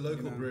 Yeah. There's a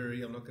local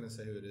brewery, I'm not going to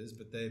say who it is,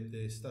 but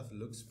their stuff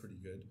looks pretty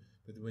good.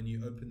 But when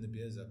you open the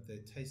beers up, they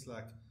taste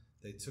like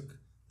they took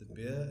the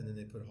beer and then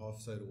they put half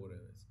soda water in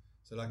it.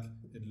 So like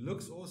it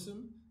looks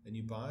awesome and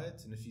you buy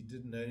it, and if you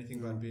didn't know anything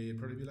about beer, you'd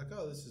probably be like,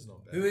 oh, this is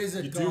not bad. Who is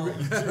it? You do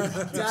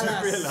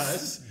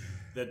realize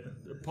that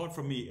apart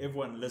from me,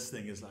 everyone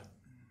listening is like,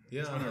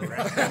 trying to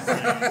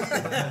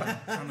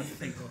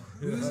think of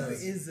who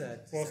is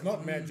that? Well, it's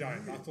not Mad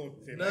Giant. I thought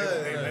No.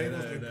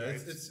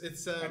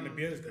 It's and the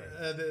beer is great.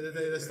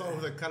 They start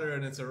with a color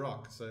and it's a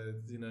rock, so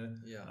you know.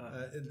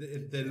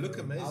 They look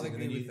amazing,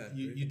 and then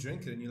you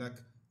drink it and you're like,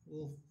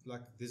 well,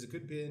 like there's a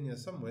good beer in here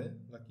somewhere,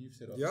 like you've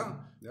said. Often,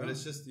 but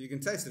it's just you can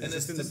taste it. And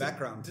it's just in the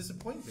background.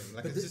 Disappointing.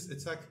 Like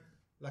it's like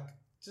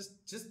just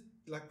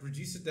like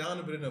reduce it down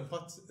a bit in a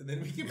pot, and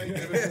then we can make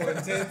it a bit more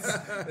intense,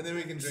 and then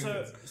we can drink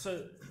it.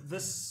 So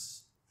this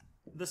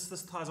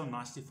ties on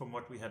nicely from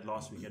what we had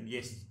last week, and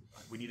yes,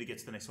 we need to get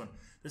to the next one.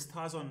 This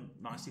ties on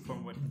nicely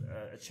from what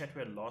a chat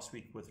we had last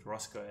week with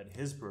Roscoe at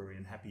his brewery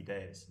in Happy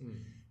Days,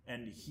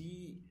 and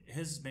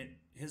his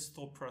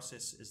thought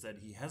process is that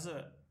he has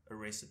a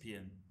recipe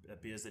and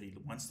beers that he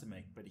wants to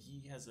make, but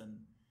he has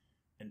an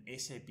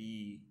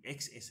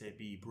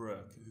ex-SAB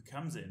brewer who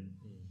comes in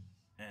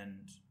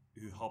and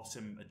who helps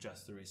him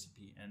adjust the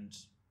recipe. And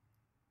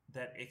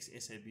that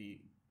ex-SAB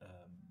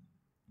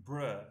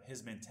brewer,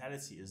 his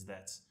mentality is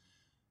that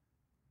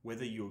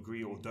whether you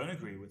agree or don't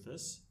agree with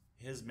this,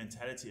 his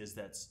mentality is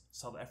that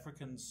South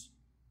Africans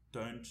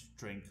don't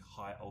drink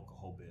high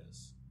alcohol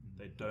beers.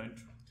 They don't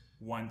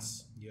want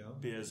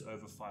beers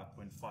over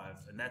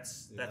 5.5, and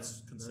that's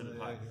considered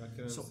high.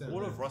 So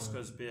all of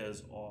Roscoe's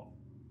beers are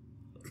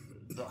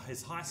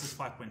his highest is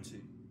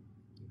 5.2.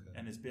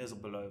 And his beers are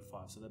below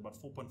 5, so they're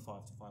about 4.5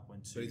 to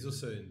 5.2. But he's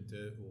also in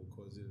Durban or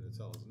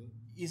KwaZulu-Natal, isn't he?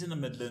 He's in the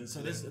Midlands, so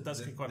it does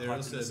get quite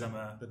hot in the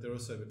summer. But they're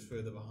also a bit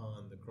further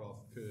behind the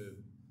craft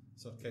curve.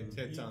 So Cape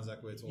Town's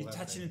like where it's all You're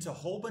happening. touching into a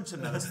whole bunch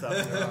of other stuff.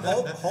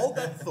 hold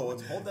that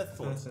thought.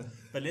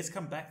 But let's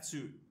come back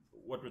to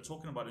what we're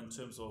talking about in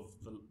terms of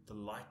the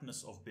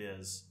lightness of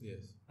beers.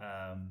 Yes.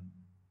 I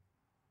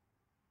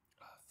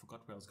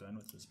forgot where I was going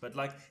with this, but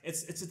like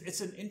it's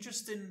an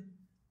interesting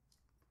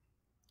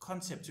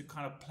concept to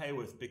kind of play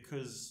with,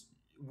 because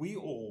we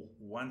all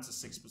want a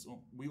 6%.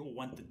 We all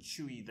want the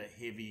chewy, the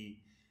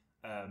heavy.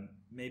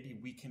 Maybe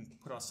we can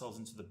put ourselves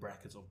into the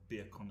bracket of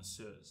beer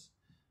connoisseurs,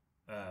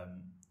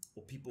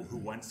 or people who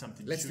want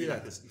something chewy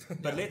like this.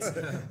 But let's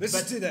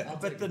do that.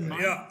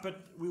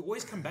 But we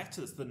always come back to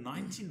this. The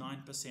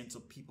 99%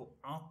 of people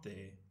out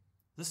there,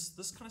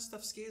 this kind of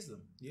stuff scares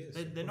them. Yes,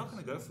 they're not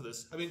going to go for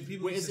this. I mean,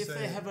 people. Whereas if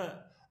they have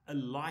a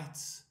light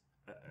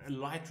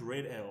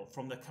red ale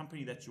from the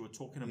company that you were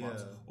talking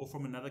about, or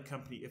from another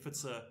company, if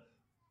it's a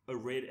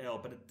red ale,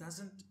 but it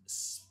doesn't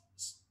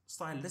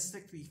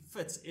stylistically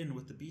fit in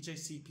with the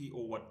BJCP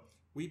or what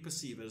we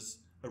perceive as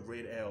a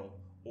red ale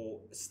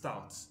or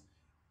stout,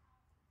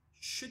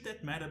 should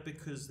that matter?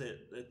 Because they're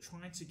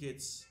trying to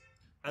get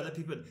other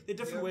people. There are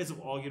different ways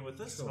of arguing with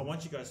this. Sure. I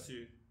want you guys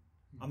to.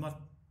 I'm not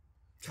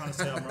trying to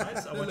say I'm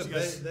right. I want you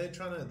guys. They're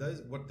trying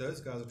to. What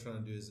those guys are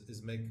trying to do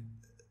is make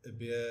a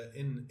beer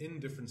in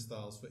different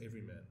styles for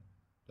every man.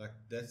 Like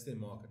that's their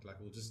market. Like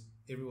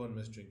everyone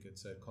must drink it,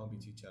 so it can't be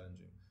too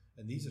challenging.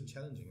 And these are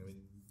challenging. I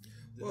mean,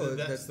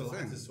 that's the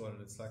lightest one,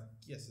 and it's like,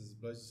 yes,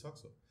 it blows your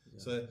socks off. Yeah.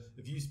 So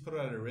if you put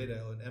out a red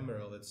ale, an amber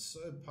ale that's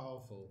so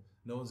powerful,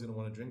 no one's going to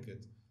want to drink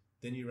it.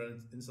 Then you run it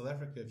in South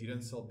Africa. If you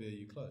don't sell beer,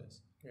 you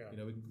close. Yeah. You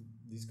know,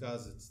 these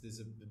guys. There's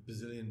a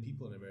bazillion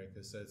people in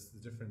America, so it's the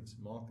different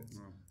markets.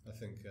 I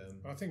think.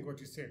 I think what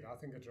you said. I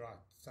think it's right.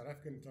 South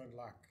Africans don't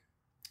like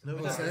No,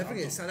 Well,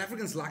 South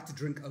Africans like to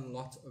drink a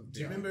lot of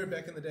do you beer. remember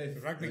back in the day? The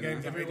rugby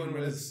games, everyone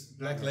was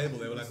Black Label.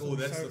 They were like, "Oh,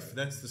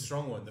 that's the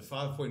strong one, the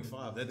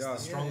 5.5. That's the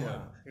strong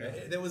one."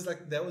 There was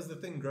that was the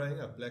thing growing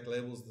up. Black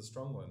Label's the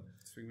strong one.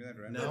 Swing me that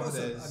around.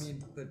 Nowadays,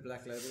 But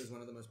Black Label is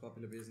one of the most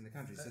popular beers in the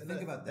country. So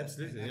think about that.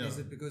 absolutely, And yeah. is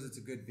it because it's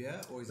a good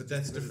beer, or is But it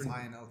that's just because different.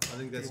 it's high in alcohol? I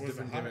think that's It was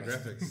different the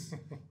highest.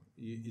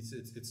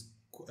 demographics.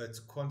 It's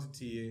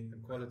quantity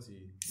and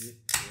quality. Yeah.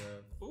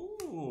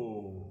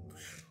 Ooh.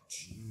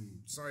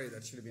 Sorry,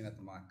 that should have been at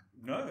the mic.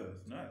 No.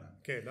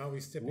 Okay, now we're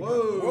stepping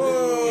Whoa!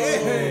 up.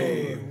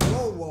 Hey!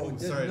 Whoa!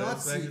 Did sorry, not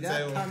that's see like the that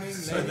tail. coming,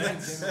 So ladies and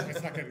that's- gentlemen.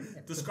 It's like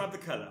a Describe the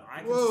color. I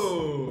can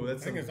Whoa! I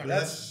That's think it's like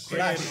That's grey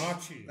blush. and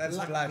Archie. That's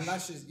Blush- blush.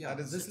 blush is- yeah, That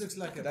is- this looks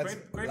like a that's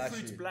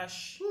grapefruit blushy.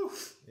 blush.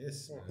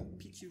 yes.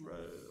 Peachy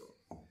roll.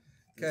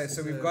 Okay,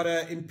 so we've got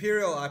an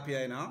Imperial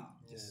IPA now.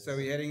 So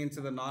we're heading into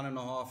the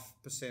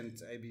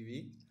 9.5%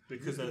 ABV.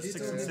 Because If a you 6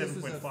 told and me this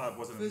was a 7.5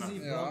 wasn't enough.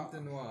 Fizzy Yeah. Blanc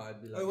de Noir,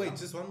 I'd be like, Oh wait, yeah.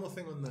 just one more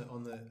thing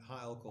on the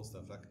high alcohol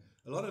stuff. Like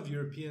a lot of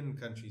European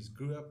countries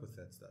grew up with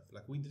that stuff.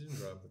 Like we didn't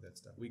grow up with that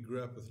stuff. We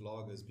grew up with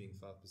lagers being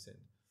 5%.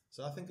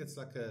 So I think it's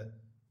like a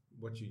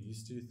what you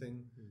used to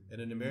thing.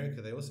 And in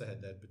America they also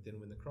had that. But then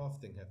when the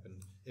craft thing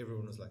happened,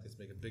 everyone was like, let's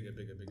make it bigger.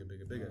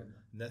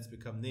 And that's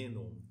become their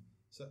norm.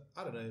 So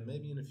I don't know.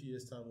 Maybe in a few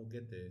years' time we'll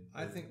get there.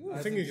 I think the I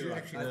thing think is you're you right.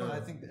 actually I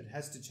know. think that it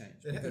has to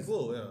change. It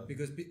will, yeah.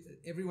 Because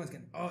everyone's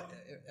going,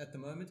 at the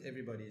moment,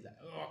 everybody's like,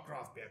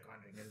 craft beer,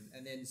 can't drink it.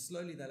 And then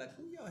slowly they're like,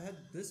 oh, yeah, I had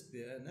this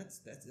beer, and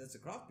that's a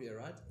craft beer,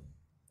 right?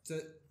 So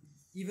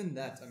even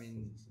that, I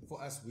mean,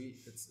 for us,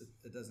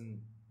 it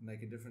doesn't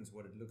make a difference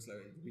what it looks like.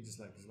 We just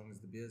like as long as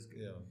the beer's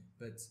good. Yeah.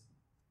 But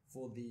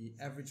for the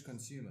average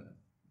consumer,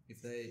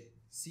 if they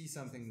see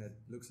something that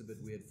looks a bit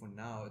weird for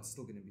now, it's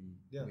still going to be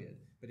weird.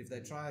 But if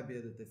they try a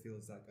beer that they feel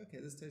is like, okay,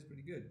 this tastes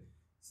pretty good,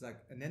 it's like,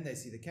 and then they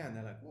see the can,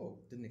 they're like, whoa,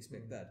 didn't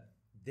expect that.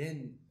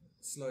 Then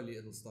slowly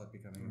it'll start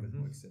becoming a bit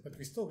more acceptable. But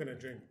we're still going to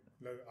drink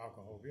low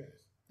alcohol beers.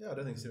 Yeah, I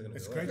don't think so. We're gonna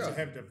It's go great away. to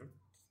have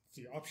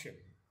the option.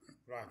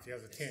 Right,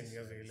 here's a 10,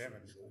 here's a 11.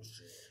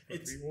 But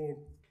It's- we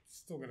all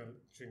still going to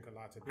drink a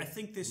lighter beer. I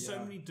think there's so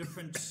many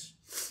different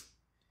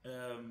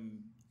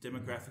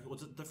demographic or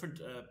different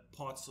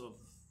parts of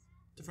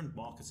different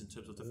markets in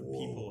terms of different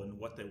people and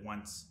what they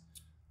want.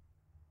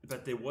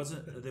 But there was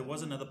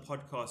another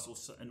podcast or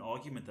an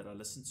argument that I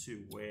listened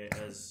to,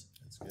 whereas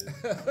That's good.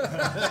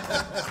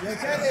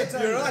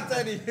 You're right,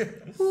 Danny.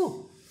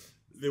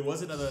 there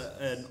was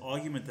an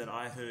argument that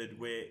I heard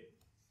where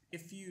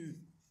if you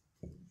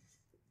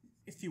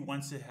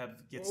want to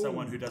get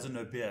someone who doesn't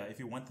know beer, if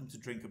you want them to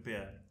drink a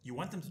beer, you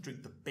want them to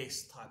drink the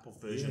best type of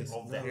version Yes,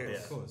 of that no, beer.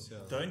 of course, yeah.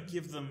 Don't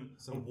give them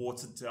a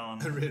watered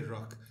down, A Red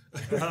Rock.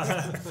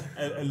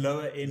 a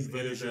lower end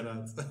Get it version.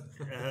 out.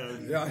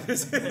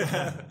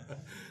 Yeah.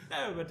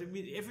 No, but I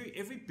mean,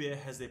 every beer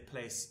has their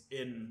place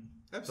in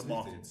the Absolutely.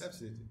 market.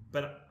 Absolutely.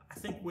 But I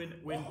think when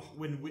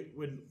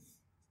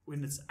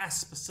it's us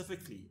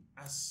specifically,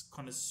 us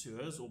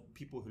connoisseurs or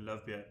people who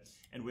love beer,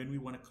 and when we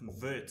want to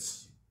convert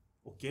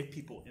or get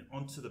people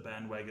onto the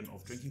bandwagon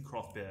of drinking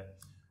craft beer,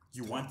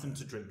 you want them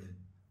to drink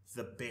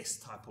the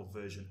best type of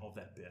version of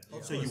that beer.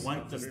 So you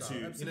want them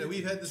to You know,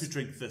 we've had this. to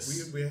drink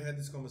this. We had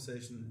this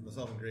conversation.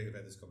 Myself and Greg have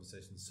had this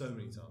conversation so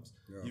many times.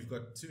 Yeah. You've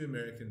got two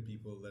American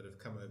people that have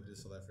come over to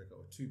South Africa,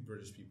 or two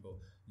British people.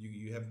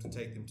 You have to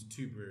take them to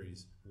two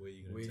breweries. Where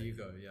you going Where to do take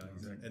you go? Yeah,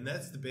 exactly. And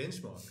that's the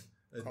benchmark.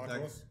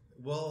 Cartels?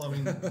 Well, I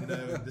mean, you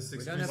know, this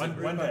We don't exclusive. have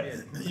to One brew day.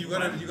 beer.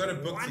 You got to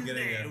book to One get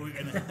in day there. we're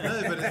gonna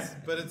No,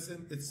 but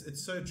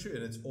it's so true,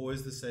 and it's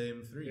always the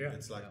same three. Yeah.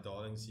 It's like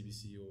Darling,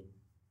 CBC, or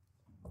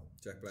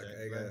Jack Black, Jack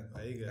Ager.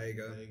 Black, Ager.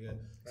 Ager.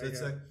 So it's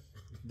Ager. like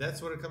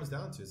that's what it comes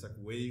down to. It's like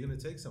where are you going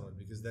to take someone,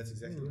 because that's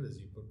exactly what it is.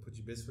 You put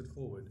your best foot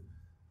forward.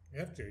 You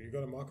have to. You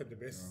got to market the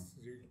best.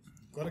 You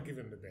got to give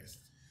them the best.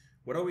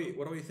 What are we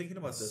thinking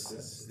about this?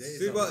 There's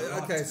Dude, a well,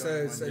 lot okay, so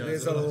going on. so Yeah,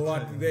 there's there's a a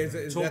lot. lot.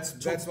 There's Talk-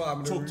 that's why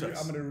I'm talk to gonna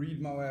us. I'm gonna read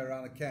my way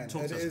around the can.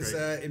 Talk It to us, is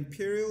Greg.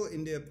 Imperial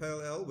India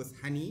Pale Ale with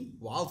honey,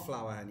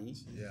 wildflower honey.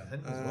 Yeah.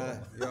 And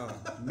as well.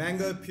 Yeah,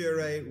 mango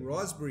puree,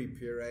 raspberry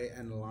puree,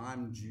 and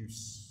lime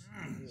juice.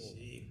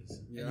 Jeez.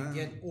 Yeah. And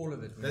you get all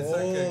of it. That's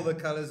all like a- the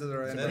colors of the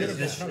rainbow. That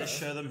is- Let's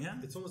show them here.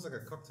 It's almost like a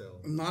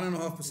cocktail.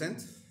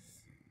 9.5%.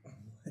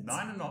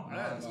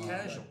 9.5. It's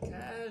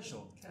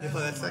casual. Yeah,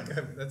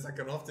 that's like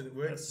an often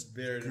works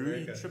beer in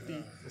Gooey, America.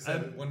 trippy. It's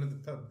like one at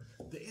the pub.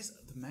 There is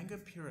the mango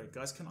puree,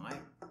 guys. Can I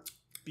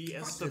be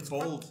as It's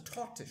bold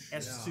quite tartish.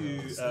 as Look to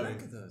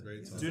at those. Very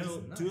Yeah, tough.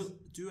 that's nice.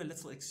 do a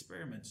little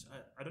experiment?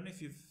 I don't know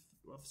if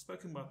I've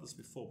spoken about this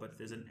before, but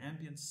there's an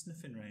ambient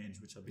sniffing range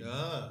which I've been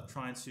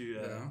trying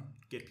to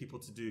get people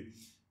to do.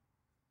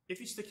 If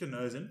you stick your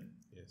nose in,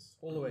 Yes.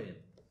 All the way in.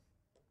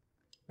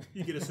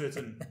 you get a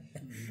certain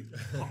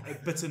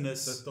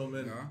bitterness. That's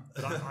Domin. Yeah.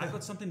 But I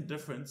got something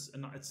different,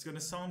 and it's going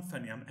to sound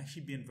funny. I'm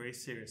actually being very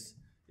serious.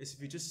 Is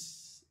if you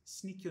just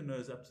sneak your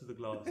nose up to the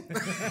glass.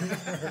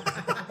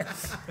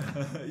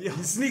 Yeah,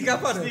 Sneak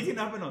up on it. sneaking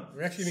up and on.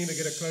 We actually need to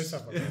get a close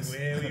up on this.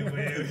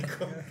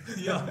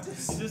 Yeah,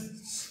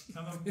 just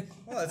come up.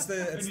 Oh, it's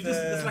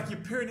It's like you're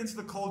peering into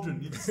the cauldron.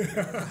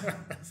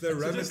 it's the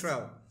Roman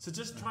trail. So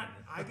just try.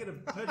 I get a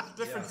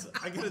difference.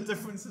 I get a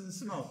difference in the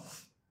smell.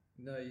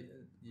 No,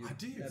 you I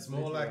do. It's It's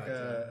more like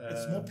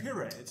It's more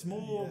puree. It's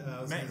more. Yeah,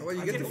 I was gonna- Well,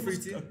 you I get the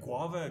almost fruity. a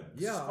guava.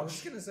 Yeah, I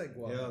was gonna say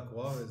guava. yeah,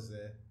 guava's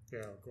there.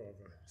 Yeah,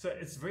 guava. So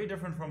it's very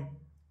different from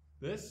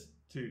this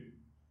to.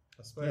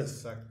 I suppose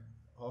it's like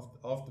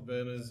half the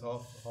burners,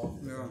 half.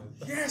 Yeah.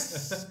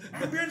 Yes,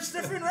 ambient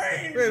sniffing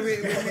rain.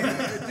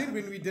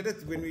 When we did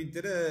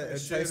a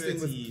tasting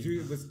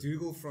sherbety. with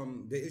Dougal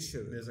from the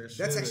issue. There's like a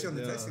That's sherbet, actually on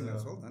the yeah, tasting yeah.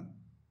 notes. Well done.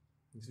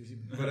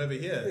 But over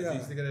here, Yeah. if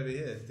you stick it over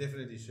here,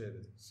 definitely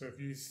sherbet. So if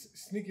you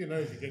sneak your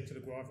nose, you get to the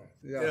guava.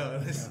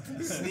 Yeah,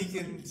 sneak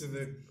into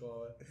the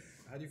guava.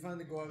 How do you find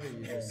the guava?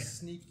 You just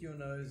sneak your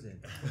nose in.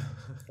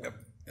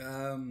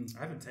 I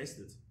haven't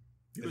tasted.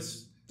 You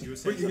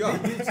were Yeah.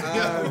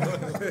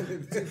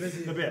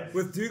 the beer.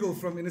 With Dougal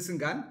from Innocent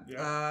Gun.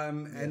 Yeah.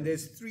 And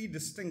there's 3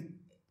 distinct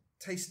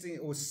tasting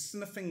or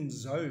sniffing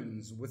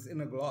zones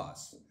within a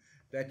glass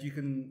that you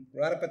can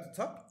right up at the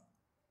top,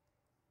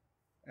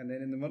 and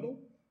then in the middle,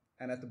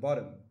 and at the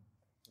bottom.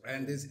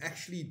 And there's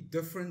actually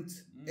different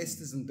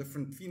esters and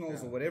different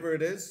phenols or whatever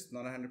it is,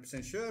 not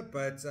 100% sure,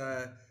 but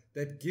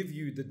that give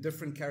you the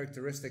different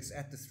characteristics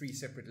at the 3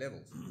 separate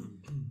levels.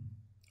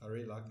 I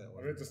really like that I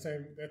one. read the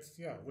same. That's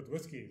with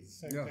whiskey.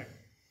 It's the same Yeah. thing.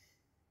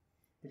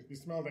 But if you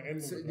smell the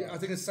end So, of the glass, I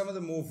think it's some of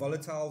the more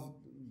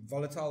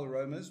volatile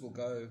aromas will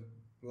go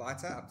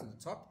lighter up to the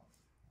top.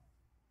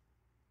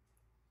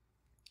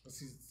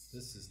 this is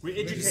This is We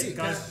educate,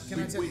 guys. Can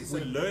I tell you We're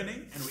something?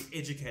 learning and we're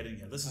educating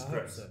here. This is I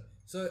great. hope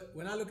so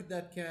when I look at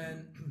that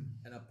can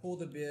and I pour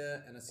the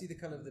beer and I see the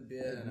color of the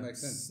beer It and I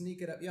makes sense.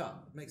 sneak it up, yeah,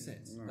 it makes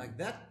sense. Like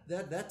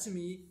that to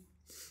me,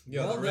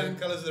 yeah, well the red done.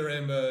 colors of the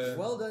rainbow.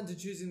 well done to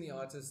choosing the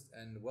artist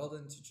and well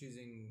done to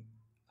choosing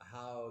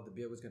how the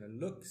beer was going to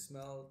look,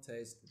 smell,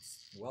 taste.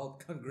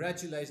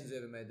 Congratulations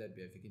whoever made that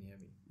beer, if you can hear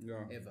me.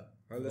 Yeah. Ever.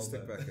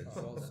 Holistic package.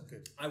 Well done.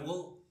 good. I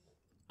will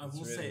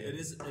really say good.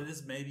 it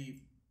is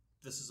maybe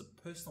this is a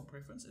personal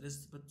preference. It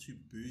is a bit too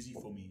boozy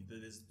for me. There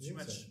is too think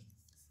much. so?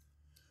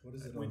 What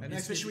is it When, on? And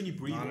especially when you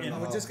breathe No, no, in, no. I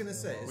was just going to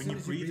say, as When soon you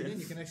as you breathe breathe in, in,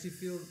 you can actually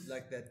feel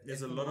like that.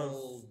 there's a lot of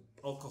ethanol-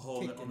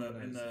 alcohol kick on in the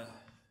your in nose.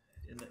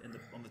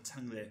 the on the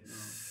tongue there.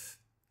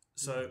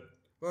 So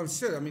Well, I'm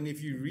sure. I mean,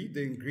 if you read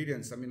the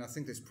ingredients, I mean, I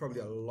think there's probably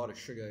a lot of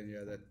sugar in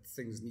here that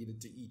things needed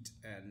to eat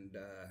and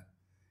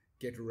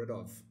get rid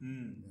of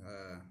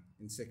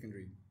in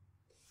secondary.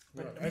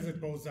 Well, as it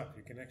builds up,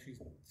 you can actually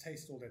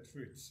taste all that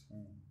fruits.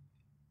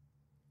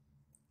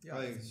 Yeah,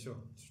 Oh, sure.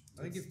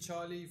 I think if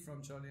Charlie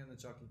from Charlie and the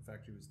Chocolate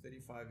Factory was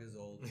 35 years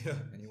old Yeah.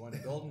 and he won a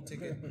golden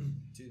ticket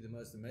to the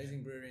most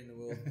amazing brewery in the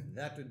world,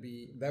 that would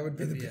be That would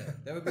be the the beer.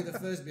 That would be the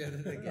first beer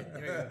that they get.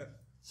 Here we go.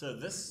 so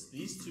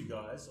these two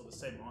guys are the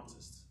same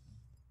artist.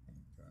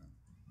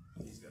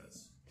 These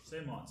guys,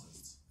 same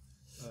artists.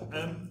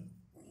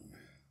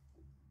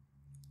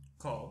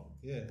 Carl,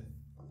 Yeah.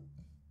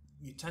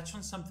 you touch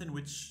on something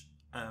which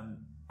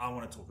I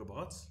want to talk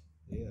about.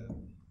 Yeah.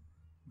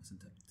 Mustn't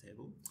tap the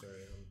table.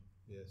 Sorry.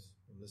 Yes,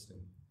 I'm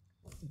listening.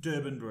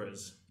 Durban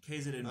Brewers,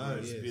 KZN Ah,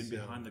 Brewers, yes, being yeah.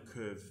 behind the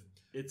curve.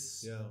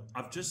 It's Yeah.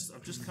 I've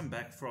just come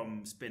back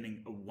from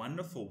spending a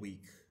wonderful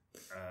week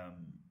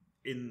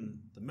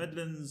in the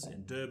Midlands,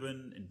 in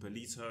Durban, in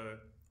Ballito.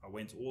 I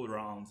went all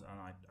around and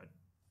I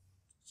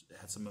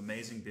had some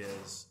amazing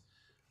beers.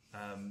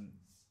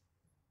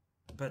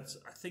 But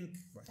I think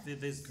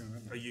there's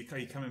are you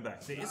coming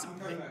back? There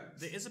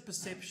is a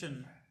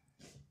perception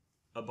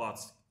about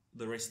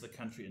the rest of the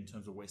country in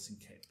terms of Western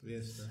Cape.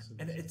 Yes, that's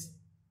And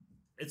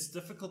it's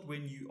difficult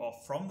when you are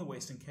from the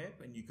Western Cape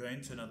and you go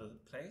into another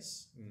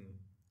place,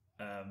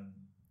 and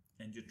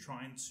you're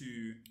trying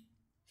to.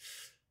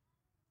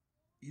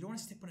 You don't want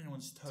to step on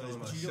anyone's toes, Tell them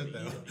but I you shit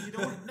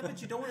don't.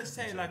 But you don't want to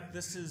say like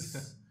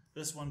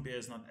this one beer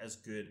is not as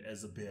good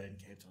as a beer in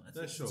Cape Town.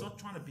 No, sure. It's not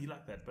trying to be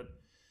like that, but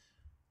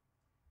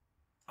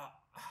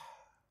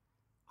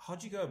how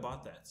do you go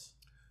about that?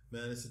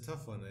 Man, it's a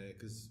tough one,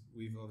 Because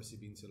we've obviously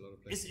been to a lot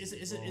of places.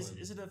 Is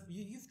it a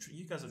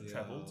you guys have Yeah.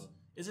 travelled?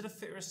 Is it a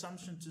fair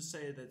assumption to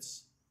say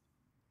that's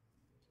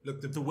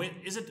Look,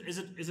 is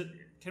it?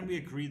 Can we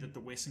agree that the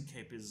Western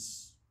Cape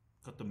is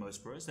got the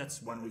most brewers?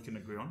 That's one we can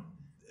agree on.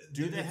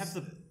 Do they have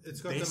the?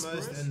 It's got best the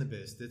most brewers? and the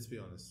best. Let's be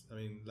honest. I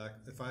mean, like,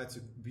 if I had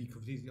to be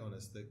completely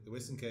honest, the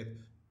Western Cape,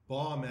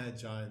 bar Mad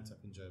Giant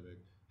up in Joburg,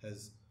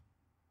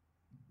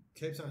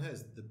 Cape Town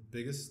has the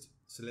biggest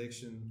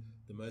selection,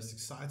 the most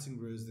exciting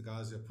brewers, the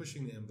guys who are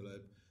pushing the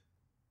envelope.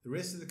 The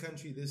rest of the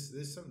country,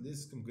 there's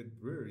some good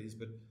breweries,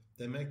 but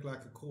they make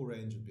like a core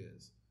range of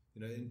beers.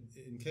 You know,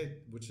 in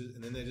Cape,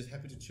 and then they're just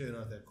happy to churn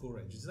out that core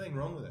range. There's nothing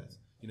wrong with that.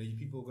 You know, you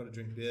people got to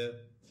drink beer,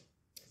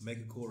 make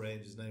a core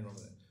range. There's nothing wrong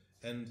with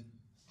that.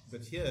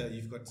 But here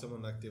you've got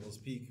someone like Devil's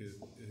Peak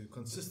who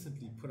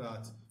consistently put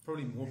out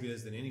probably more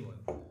beers than anyone.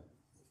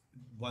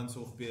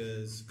 Once-off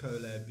beers,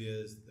 collab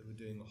beers. They were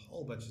doing a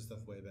whole bunch of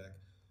stuff way back.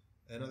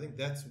 And I think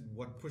that's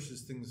what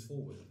pushes things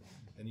forward.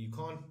 And you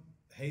can't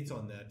hate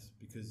on that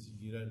because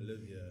you don't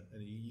live here.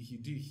 And you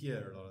do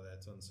hear a lot of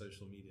that on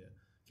social media.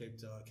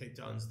 Cape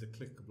Town's the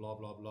click, blah,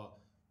 blah, blah.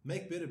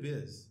 Make better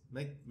beers.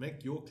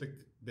 Make your click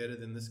better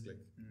than this click.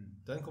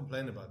 Don't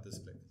complain about this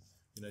click.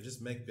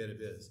 Just make better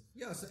beers.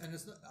 Yeah, and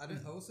it's not.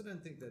 I also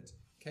don't think that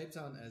Cape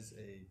Town as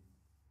a,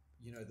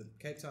 the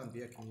Cape Town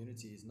beer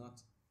community is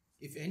not.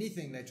 If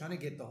anything, they're trying to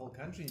get the whole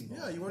country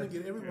involved. Yeah, you want to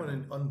get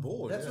everyone on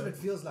board. That's what it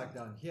feels like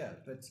down here.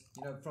 But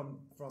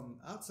from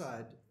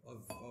outside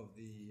of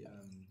the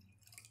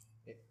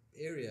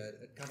area,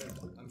 it kind of,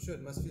 I'm sure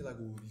it must feel like,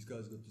 oh, these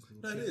guys got this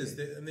little. No, it is,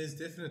 and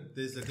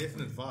there's a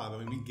definite vibe. I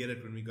mean, we get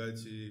it when we go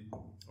to.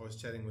 I was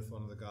chatting with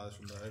one of the guys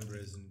from the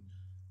Homebrewers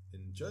in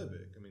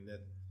Joburg. I mean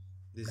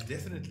there's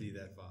definitely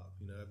that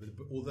vibe,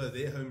 But although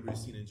their homebrew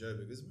scene in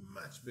Joburg is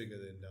much bigger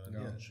than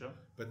down here, sure.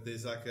 But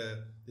there's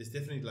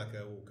definitely like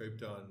a Cape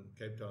Town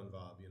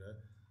vibe,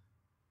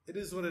 It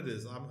is what it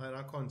is.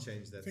 I can't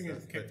change that. I think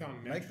stuff, Cape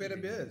Town Make better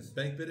beers.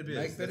 Make better beers.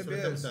 Make better That's what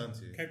it comes beers.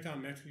 down to. Cape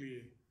Town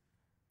naturally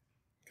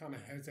kind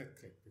of has that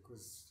click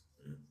because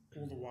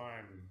all the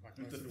wine, like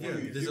most of the Yeah,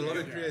 wine there's a lot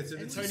of yeah.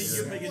 creativity. And Tony, Yeah.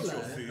 you're big into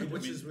your Smaller, food,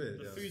 which is weird.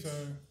 The Yeah. food's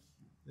So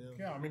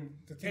Yeah. I mean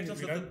the thing Cape is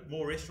Town's we got don't.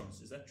 more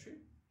restaurants. Is that true?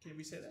 Can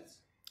we say that?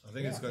 I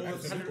think it's got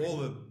All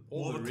the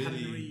all the really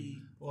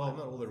culinary. well,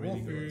 not all the really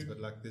More good ones, food. but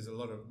like there's a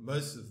lot of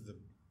most of the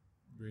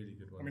really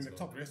good ones. I mean the are-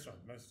 top restaurant,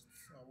 most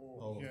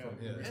Oh, from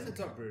here. And the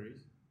top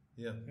breweries.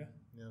 Yeah.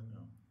 Yeah.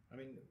 I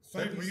mean,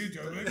 Sorry for you,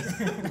 Joe. no,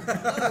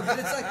 but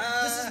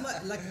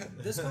it's like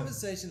this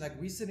conversation. Like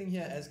we're sitting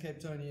here as Cape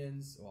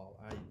Townians. Well,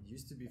 I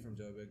used to be from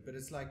Joburg, but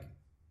it's like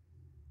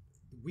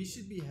we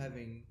should be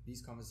having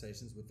these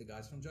conversations with the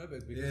guys from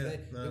Joburg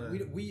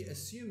because we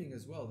assuming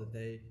as well that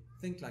they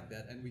think like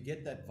that, and we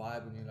get that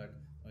vibe when you're like,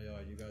 oh yeah,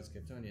 you guys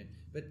Cape Townian,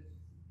 but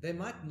they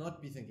might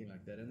not be thinking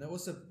like that, and they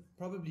also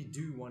probably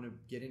do want to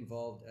get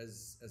involved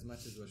as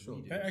much as what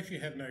we do. They actually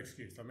have no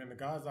excuse. I mean, the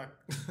guys like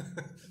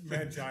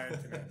Mad Giant,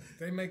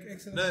 they make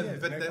excellent No,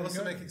 beers. but they can also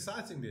go. make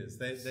exciting beers.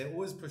 They're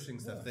always pushing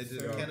stuff. Yeah, They do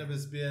so-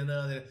 cannabis beer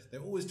now. They're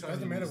always trying.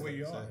 Doesn't to matter do where stuff,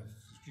 you so- are.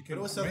 You can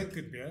also- make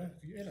good beer.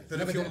 But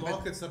No, if but your the-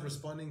 market's not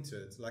responding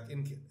to it, like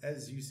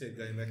as you said,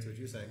 going back to what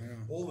you're saying,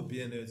 all the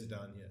beer nerds are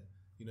down here.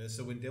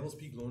 So when Devil's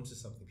Peak launches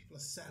something, people are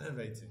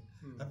salivating.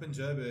 Up in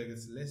Joburg,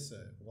 it's less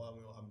so.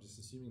 Well, I'm just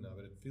assuming now,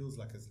 but it feels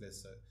like it's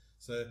less so.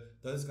 So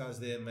those guys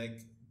there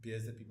make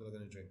beers that people are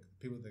going to drink,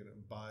 people that are going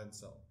to buy and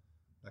sell.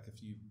 Like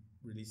if you're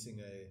releasing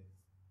a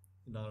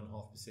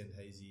 9.5%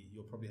 hazy,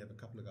 you'll probably have a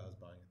couple of guys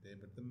buying it there,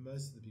 but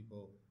most of the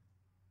people,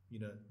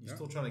 you're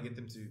still trying to get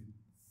them to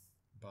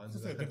buy into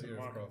It's just a that different idea of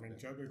market. I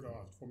craft mean, beer.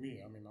 Joburg, for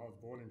me, I mean, I was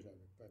born in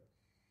Joburg, but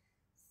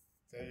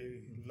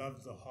they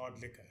love the hard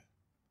liquor.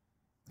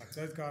 Like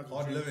those guys will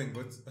Hard drink living,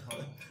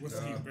 but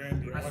whiskey,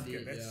 brandy, vodka.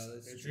 Brandy, That's, yeah,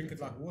 that's they true. drink it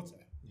like water.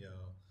 yeah.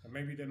 And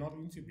maybe they're not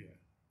into beer.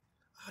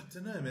 I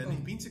don't know, man.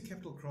 You've been to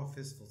Capital Craft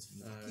Festival. It's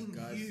fucking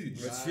guys- huge.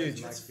 guys It's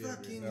huge. like It's beer,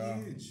 fucking Yeah.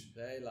 huge.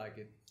 They like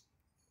it.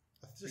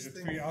 I Is just it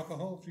think free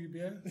alcohol, free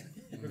beer?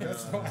 Because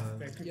that's what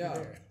they could Yeah. be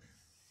there.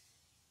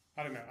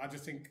 I don't know. I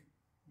just think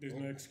there's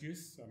no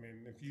excuse. I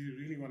mean, if you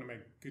really want to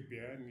make good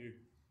beer and you're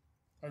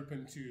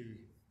open to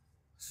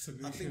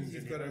solutions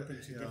you've and you're gotta-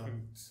 open to yeah.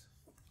 different...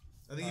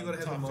 I think you've got to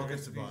have the types of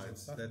market to recipes buy and it.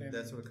 stuff,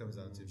 That's what it comes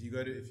down to. If you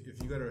go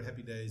to a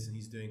Happy Days and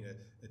he's doing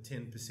a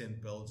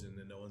 10% Belgian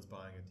and no one's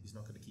buying it, he's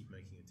not going to keep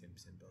making a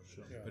 10% Belgian.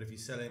 Sure. Yeah. But if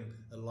he's selling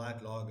a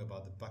light lager by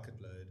the bucket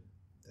load,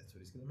 that's what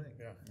he's going to make.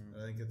 Yeah.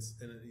 I think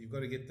you've got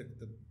to get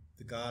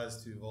the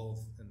guys to evolve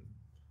and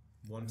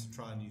want to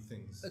try new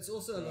things. It's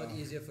also a lot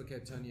easier for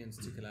Cape Townians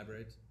to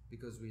collaborate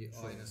because we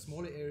are in a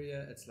smaller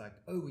area. It's like,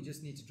 oh, we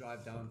just need to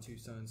drive down to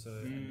so and so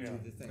and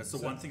do the thing. That's the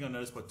So- one thing I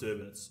noticed about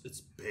Durban. It's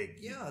big.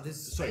 Yeah,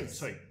 there's Sorry,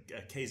 space.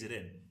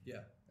 KZN. Yeah,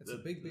 it's a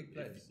big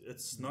place.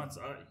 It's not.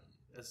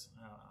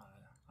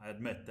 I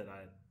admit that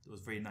I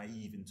was very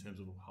naive in terms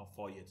of how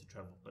far you had to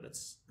travel, but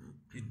it's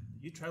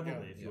you travel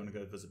there if you want to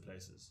go visit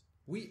places.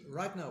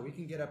 Right now we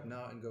can get up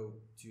now and go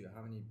to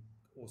how many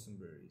awesome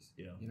breweries.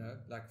 Yeah.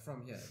 Like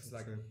from here, it's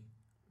like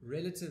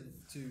relative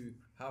to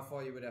how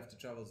far you would have to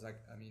travel. It's like,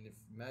 I mean, if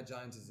Mad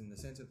Giant is in the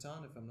center of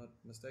town, if I'm not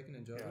mistaken,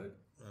 in Joburg.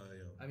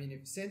 Yeah. I mean,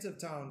 if center of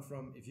town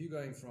if you're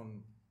going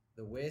from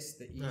the west,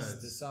 the east,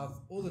 it's- the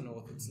south, or the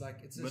north, it's like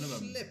it's a Minimum.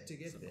 schlep to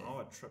It's get an there.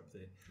 hour trip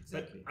there.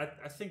 Exactly. But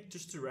I think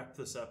just to wrap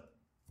this up,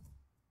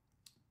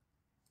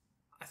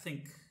 I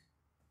think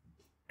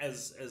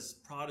as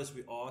proud as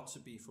we are to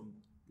be from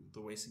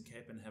the Western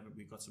Cape and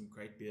we got some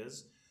great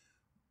beers,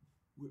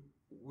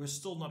 we're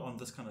still not on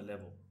this kind of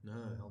level. No,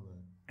 hell no.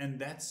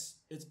 And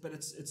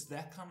it's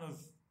that kind of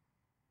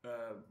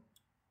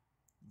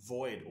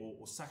void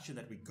or suction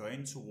that we're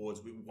going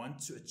towards. We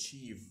want to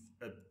achieve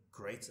a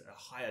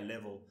higher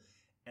level,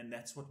 and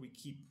that's what we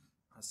keep.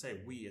 I say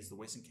we as the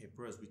Western Cape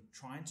Brewers, we're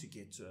trying to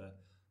get to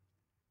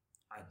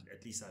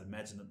at least I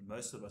imagine that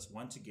most of us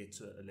want to get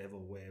to a level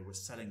where we're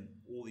selling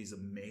all these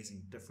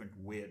amazing, different,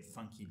 weird,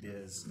 funky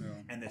beers,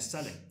 and they're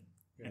selling,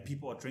 and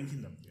people are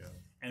drinking them,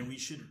 and we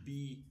should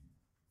be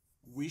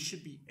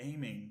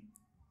aiming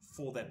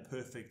for that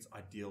perfect,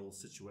 ideal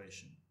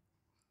situation.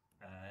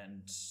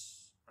 and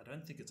I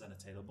don't think it's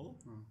unattainable.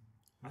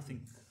 I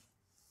think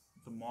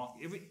the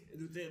market,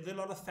 there are a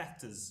lot of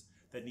factors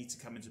that need to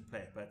come into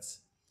play, but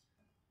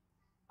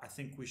I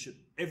think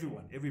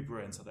every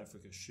brewer in South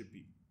Africa should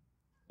be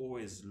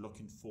always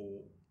looking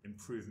for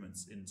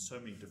improvements in so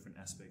many different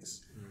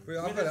aspects.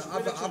 Well, I've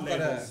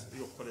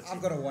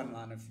got a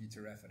one-liner for you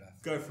to wrap it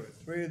up. Go for it.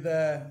 Where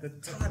the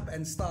type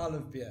and style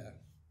of beer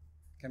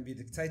can be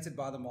dictated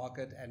by the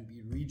market and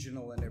be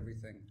regional and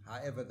everything.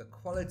 However, the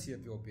quality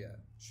of your beer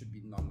should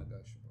be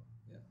non-negotiable.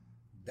 Yeah,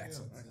 that's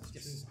it.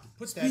 Yes.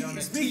 Put that on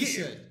a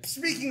t-shirt.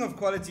 Speaking of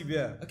quality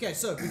beer. Okay,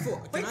 so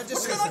before, can I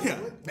just what's going on here?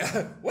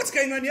 What's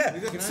going on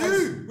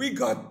here? We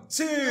got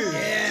two.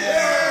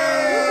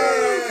 Yeah.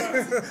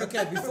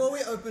 Okay, before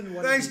we open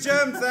one. Thanks,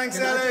 Jim. Thanks,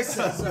 Alex.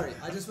 Sorry,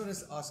 I just want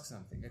to ask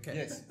something. Okay.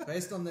 Yes.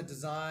 Based on the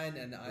design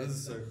and This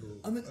is so cool.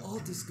 I'm an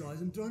artist, guys.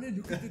 I'm trying to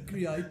look at the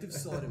creative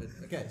side of it.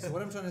 Okay, so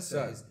what I'm trying to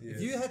say is, if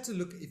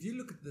you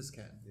look at this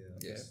can,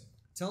 Yes.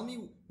 tell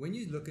me when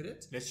you look at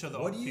it, Let's show the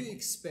what art do you people.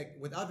 expect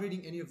without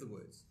reading any of the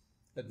words?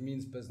 It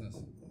means business.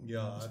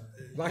 Yeah.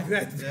 Like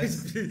that.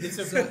 It's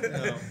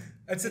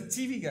It's a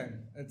TV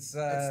game. It's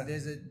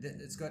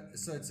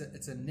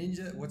it's a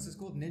ninja. What's this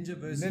called? Ninja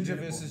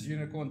versus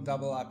Unicorn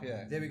double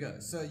IPA. There we go.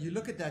 So you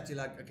look at that, you're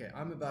like, okay,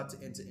 I'm about to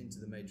enter into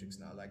the matrix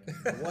now. Like,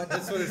 what?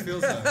 That's what it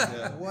feels like.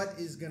 Yeah. What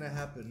is gonna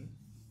happen?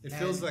 It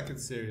feels like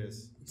it's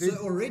serious. So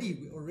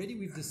already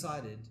we've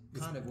decided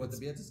kind of what the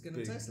beer is gonna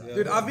big. taste like. Yeah.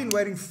 Dude, I've been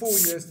waiting 4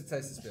 years to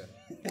taste this beer.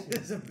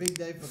 It's a big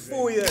day for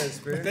 4 years,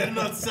 bro. Better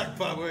not suck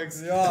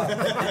Pipeworks. Yeah.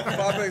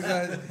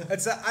 Pipeworks,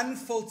 it's an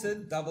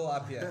unfiltered double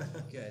IPA.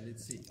 Okay,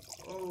 let's see.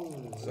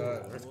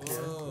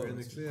 We're in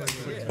the clear.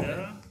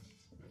 Yeah.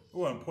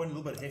 Oh, I'm pointing a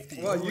little bit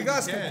hefty. Well, you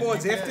guys can pour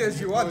as hefty as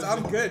you want.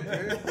 I'm good,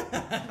 bro.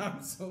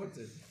 I'm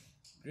sorted.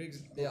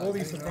 Greg's, All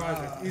these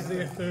surprises. Is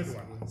there a third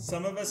one?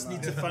 Some of us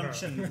need to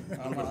function a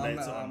little bit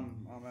later on.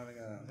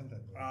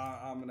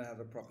 I'm gonna have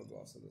a proper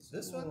glass of this.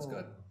 This one's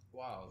got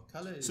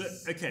color is. So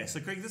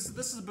Greg, this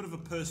is a bit of a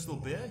personal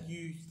beer.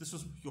 This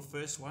was your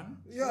first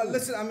one. Yeah,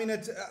 listen. I mean,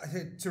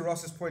 to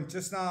Ross's point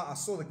just now, I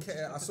saw the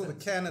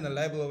can and the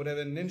label or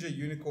whatever, Ninja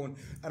Unicorn,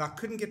 and I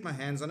couldn't get my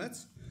hands on it.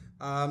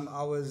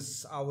 I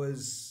was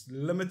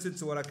limited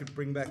to what I could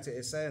bring back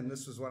to SA, and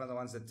this was one of the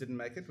ones that didn't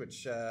make it,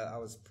 which I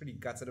was pretty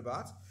gutted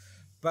about.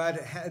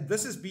 But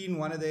this has been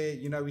one of their,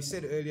 we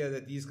said earlier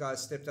that these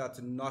guys stepped out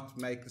to not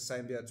make the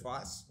same beer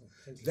twice.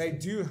 They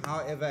do,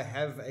 however,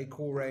 have a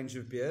core range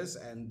of beers,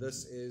 and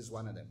this is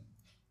one of them.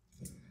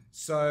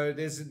 So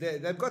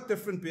they've got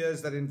different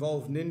beers that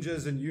involve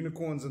ninjas and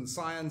unicorns and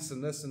science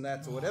and this and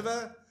that or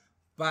whatever.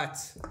 But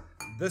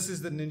this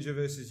is the Ninja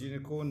versus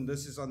Unicorn.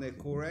 This is on their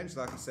core range,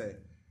 like I say.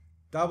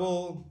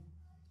 Double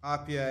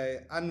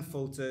IPA,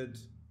 unfiltered.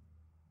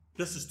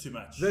 This is too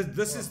much.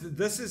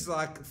 This is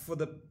like for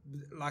the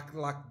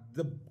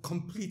the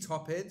complete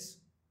hop heads.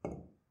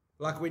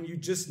 Like when you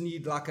just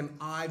need like an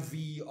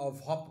IV of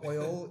hop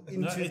oil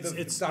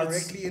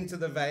directly into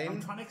the vein.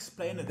 I'm trying to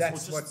explain it.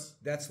 That's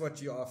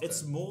what you're after.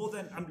 It's more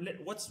than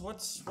what's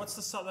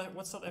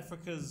South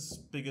Africa's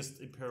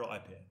biggest imperial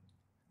IPA?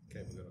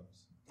 Cape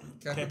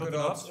Good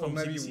Ops, or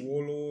maybe CBC.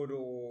 Warlord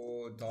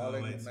or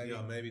Darling.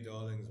 Maybe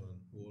Darling's one.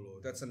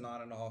 Warlord. That's a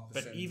 9.5%.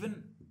 But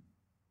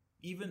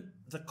even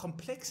the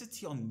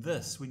complexity on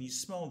this, when you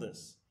smell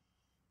this,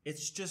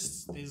 it's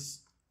just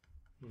levels.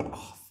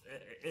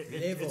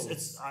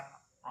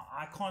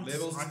 I can't.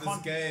 Levels I in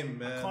can't, this game,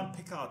 man. I can't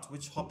pick out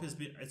which hop has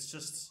been. It's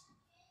just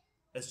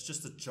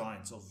a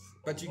giant of.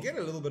 But you get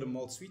a little bit of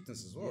malt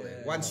sweetness as well.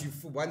 Yeah. Once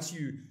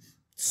you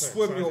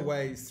swim your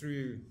way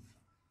through.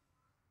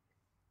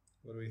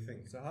 What do we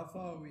think? So how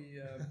far are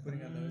we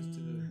putting our nose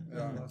to the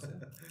glass?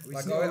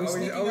 Like,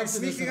 are we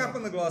sneaking up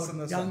on the glass on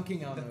this?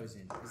 Dunking our nose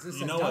in. Is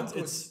this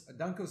a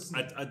dunk or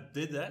sneak? I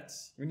did that.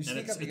 When you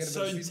sneak up, you get it's a bit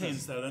so of sweetness.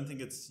 intense that I don't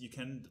think you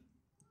can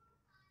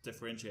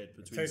differentiate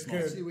between Tastes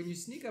smells. good. Actually, when you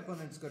sneak up on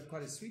it, it's got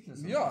quite a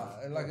sweetness.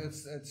 Yeah, like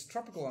it's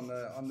tropical on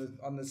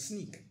the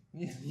sneak.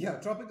 Yeah,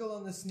 tropical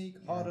on the sneak,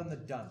 hard on the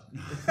dunk.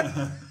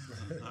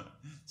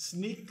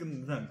 Sneak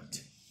and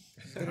dunk.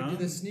 Gonna do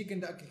the sneak and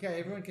dunk.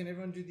 Okay, can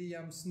everyone do the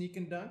sneak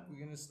and dunk?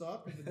 We're gonna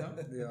start with the dunk.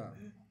 Yeah,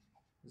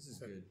 This is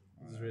good.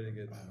 This is really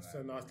good.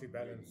 So nicely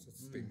balanced.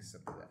 It's big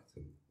sip of that.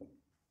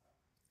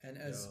 And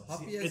as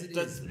hoppy as it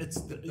is,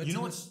 you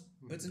know what's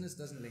bitterness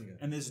doesn't linger.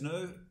 and there's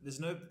no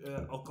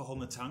alcohol in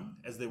the tongue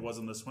as there was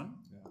on this one,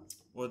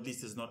 or at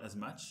least there's not as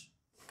much.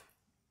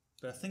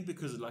 But I think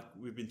because like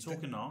we've been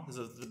talking now, there's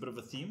a bit of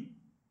a theme.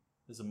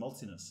 There's a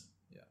maltiness.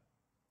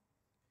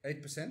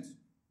 8%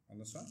 on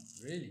this one.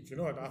 Really? Do you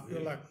know what? I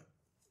feel like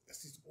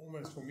this is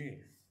almost for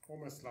me,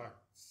 almost like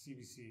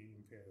CBC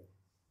Imperial.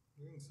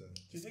 I think so. Do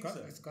you think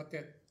so? It's got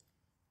that.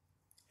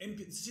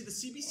 See, the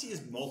CBC is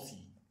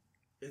malty.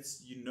 It's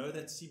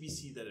that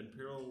CBC, that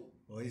Imperial.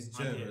 Well, he's IPA,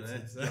 German,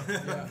 eh?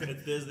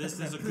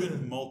 There's a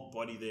good malt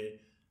body there.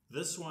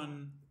 This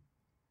one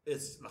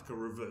is like a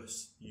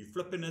reverse. You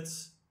flip in it,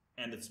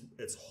 and it's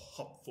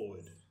hop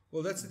forward.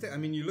 Well, that's the thing. I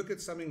mean, you look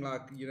at something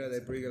like, they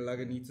bring a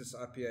Lagunitas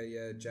IPA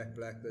here, Jack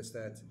Black, this,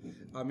 that.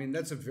 I mean,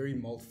 that's a very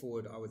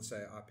malt-forward, I would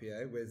say,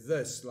 IPA, where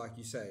this, like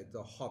you say,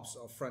 the hops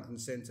are front and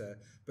center,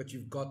 but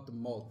you've got the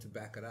malt to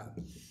back it up.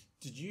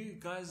 Did you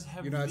guys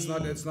have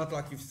it's not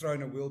like you've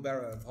thrown a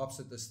wheelbarrow of hops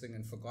at this thing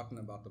and forgotten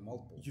about the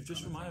malt ball. You've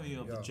just reminded me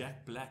of the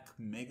Jack Black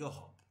Mega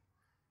Hop.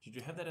 Did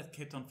you have that at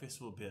Cape Town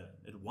Festival Beer?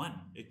 It won.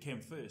 It came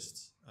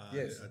first.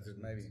 Yes, I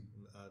didn't. maybe.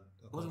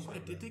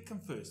 It did come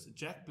first.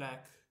 Jack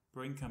Black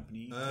Brewing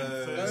Company came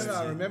No, first.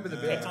 I remember the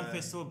beer. Cape Town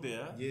Festival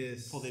Beer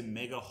for their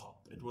Mega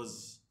Hop. It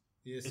was...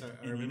 Yes, I and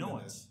remember you know that.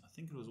 what? I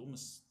think it was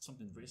almost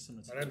something very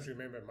similar to I don't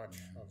remember much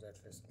of that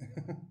festival.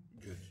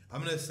 Good.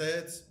 I'm going to say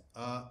it.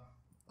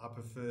 I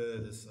prefer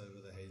this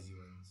over the hazy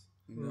ones.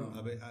 No.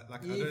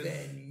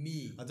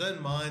 I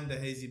don't mind the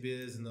hazy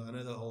beers, and I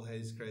know the whole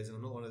haze craze, and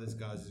I'm not one of those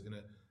guys who's going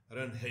to... I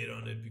don't hate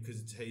on it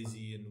because it's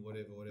hazy and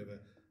whatever.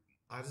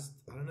 I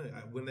don't know.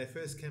 When they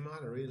first came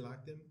out, I really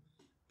liked them,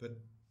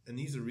 and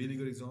these are really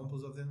good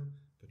examples of them.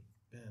 But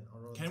man, I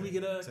rather Can we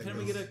get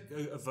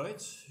a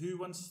vote?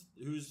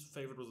 Whose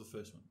favorite was the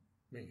first one?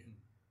 Me.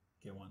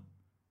 Get one.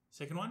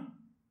 Second one?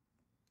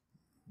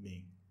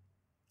 Me.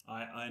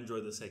 I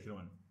enjoyed the second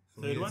one.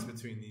 For Third me, it's one?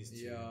 between these two.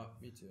 Yeah,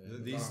 me too.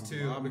 These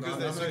two, I'm because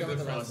gonna they're so go with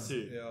the different. last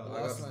two. Yeah.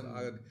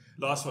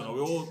 Last one. Are we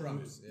all?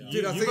 Trumps, yeah.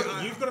 Dude,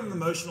 You've got an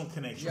emotional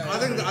connection.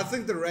 I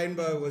think the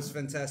rainbow was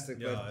fantastic,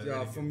 Yeah, but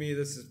really for me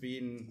this has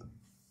been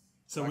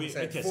So like I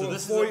said, so four,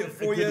 this four, is a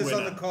four good years winner.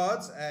 on the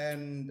cards,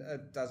 and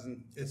it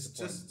doesn't. It's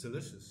disappoint. just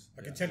delicious.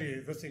 I can tell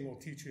you, this thing will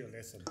teach you a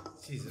lesson.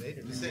 Jeez, If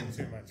you drink 8%.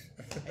 too much.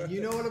 And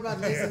you know all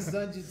about lessons,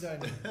 don't you,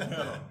 Tony?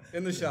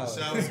 in the shower.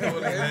 Shower's called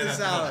in the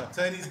shower.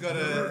 Tony's got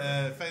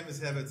a famous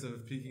habit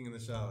of peeking in the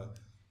shower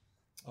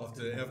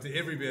after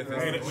every beer We're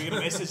festival.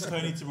 gonna message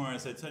Tony tomorrow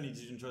and say, Tony, did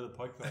you enjoy the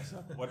podcast?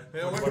 What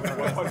Yeah,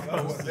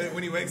 podcast?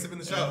 when he wakes up in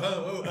the shower.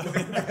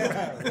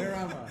 Where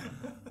am I?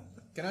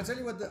 Can I tell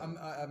you what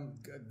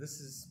this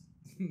is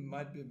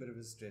might be a bit of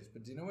a stretch,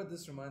 but do you know what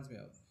this reminds me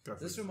of?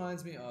 This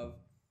reminds me of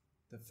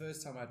the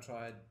first time I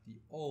tried the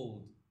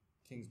old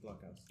King's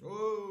Blockhouse.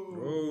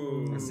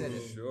 Oh, I said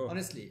it. Sure.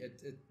 Honestly,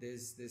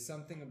 there's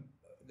something.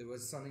 There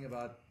was something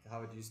about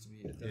how it used to be.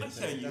 I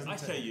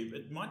hear you.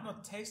 It might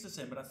not taste the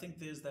same, but I think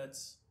there's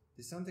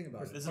something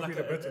about it. there's Probably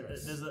like the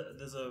bitterness.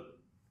 there's a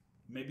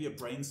maybe a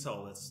brain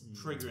cell that's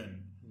triggering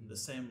the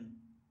same.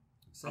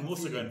 Same I'm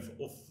also feeling. going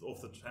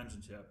off the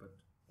tangent here, but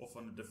off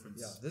on a different.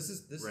 Yeah, this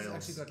has rails.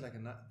 actually got like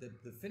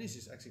the finish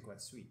is actually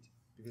quite sweet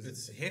because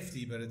it's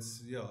hefty, but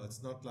it's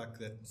not like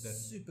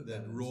super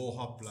that balanced. raw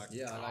hop like.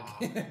 yeah,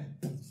 like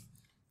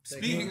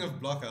Speaking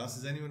of Blockhouse,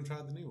 has anyone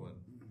tried the new one?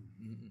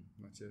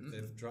 Not yet.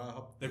 They've dry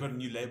hop. They've got a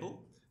new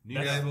label. New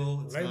That's-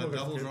 label. It's Label got is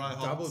double good. dry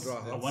hops. Double dry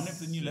I hops. wonder if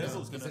the new label is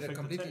going is to it a affect the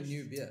completely taste.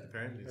 new beer?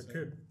 Apparently, It so.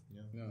 could.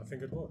 Yeah. I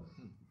think it will.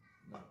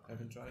 No,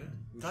 haven't tried it.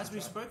 We Guys, should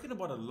we've try it. spoken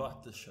about a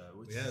lot this show.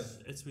 Which Yeah.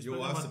 we've Your spoken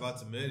wife's about, about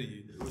to murder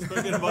you. we've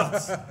spoken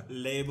about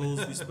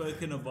labels. We've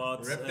spoken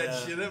about Wrap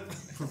that shit up.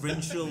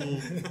 provincial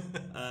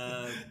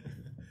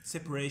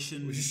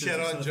separation. We should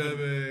shout on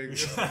Joburg.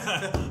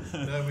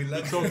 No, we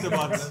love We talked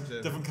about love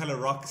Joburg. different color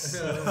rocks,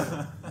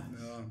 No.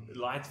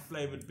 light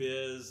flavored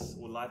beers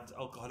or light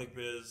alcoholic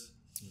beers.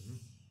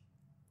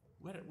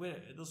 Where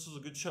this was a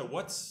good show.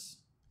 What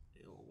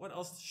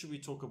else should we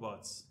talk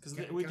about? Because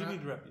we do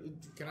need to wrap.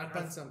 Can I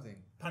punt something?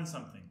 Pun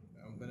something.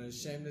 I'm going to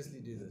shamelessly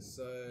do this.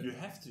 So You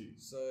have to.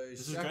 So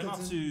This is going out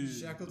Shackleton, to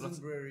Shackleton lots-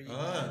 Brewery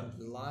Ah. and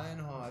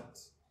Lionheart,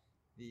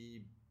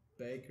 the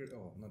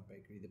not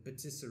bakery, the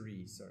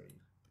patisserie, sorry,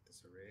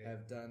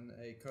 have done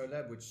a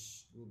collab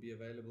which will be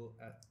available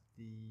at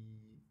the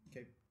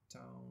Cape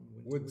Town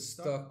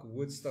Woodstock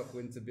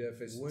Winter Beer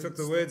Fest. Took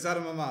the Woodstock. words out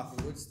of my mouth.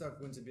 The Woodstock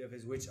Winter Beer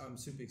Fest, which I'm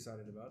super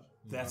excited about.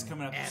 That's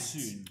coming up amped.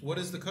 soon. What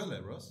is the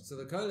collab, Ross? So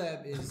the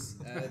collab is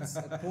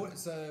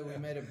so we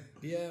made a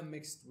beer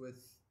mixed with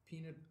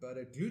peanut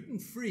butter, gluten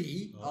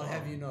free. I'll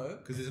have you know.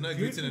 Because there's no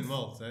gluten in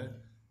malt, eh?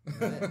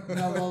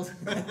 No, well,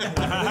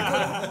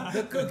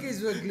 the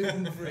cookies were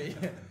gluten free.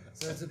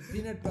 So it's a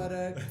peanut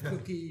butter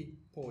cookie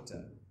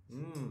porter.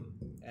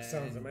 And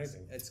Sounds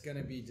amazing. It's going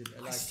to be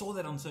I saw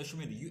that on social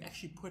media. You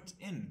actually put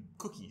in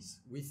cookies.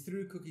 we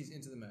threw cookies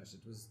into the mash.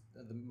 It was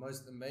the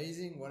most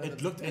amazing.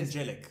 It looked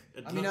angelic.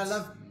 I mean, I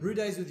love brew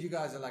days with you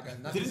guys. Are like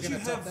nothing's going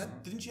to top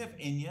that. Didn't you have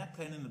Enya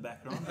playing in the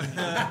background?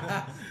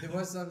 There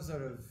was some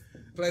sort of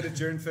Played it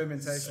during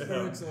fermentation.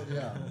 spirits or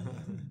yeah.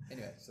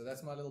 Anyway, so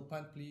that's my little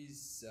punt.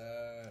 Please,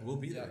 We'll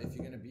be there. if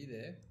you're going to be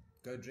there.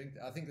 Go drink.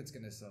 I think it's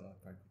going to sell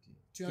out quite quickly.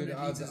 Dude,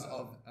 200 liters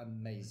of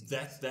amazing.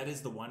 that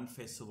is the one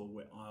festival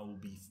where I will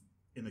be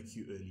in the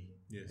queue early.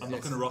 Yes. I'm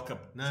not going to rock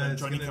up. No, So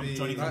it's Johnny gonna come, be-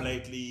 Johnny come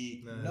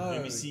lately. No,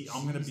 Let me see.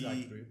 I'm going to cheese-like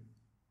be. brew.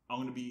 I'm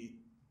going to be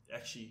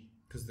actually.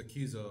 Because the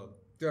queues are.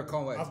 Dude, I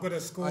can't wait. I've got a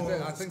score.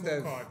 I think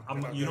they've-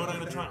 scorecard. You know what I'm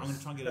going to try? I'm going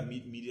to try and get a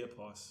media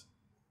pass.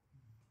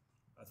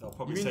 They'll You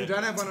probably mean say, you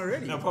don't have one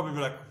already? They'll probably be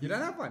like, You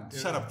don't have one?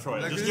 "Shut up, Troy.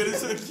 Like Just we- get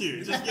into the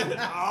queue. Just get it.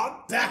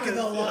 Oh, Back of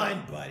the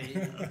line, buddy.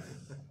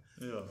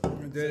 yeah. I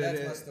mean,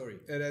 that's my story.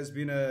 It has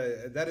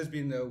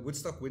been the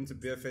Woodstock Winter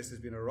Beer Fest has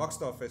been a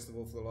rockstar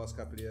festival for the last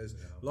couple of years.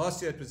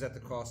 Last year it was at the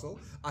castle.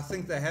 I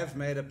think they have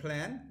made a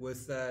plan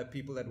with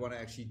people that want to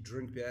actually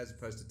drink beer as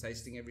opposed to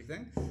tasting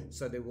everything.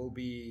 So there will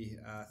be,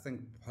 I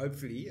think,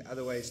 hopefully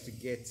other ways to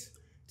get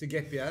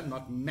beer,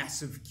 not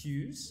massive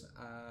queues.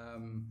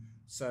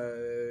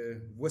 So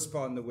Whisper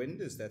on the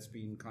Wind that's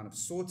been kind of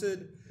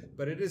sorted,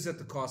 but it is at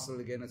the castle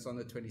again. It's on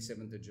the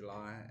 27th of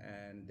July,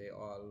 and there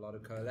are a lot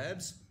of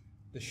collabs.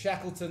 The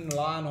Shackleton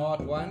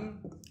Lionheart one.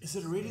 Is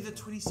it really the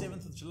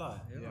 27th of July?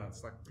 Yeah,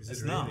 it's like Is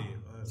it now. really?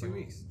 Oh, 2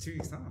 weeks. 2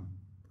 weeks time.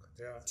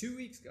 Yeah. 2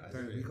 weeks, guys.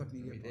 We got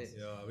media passes.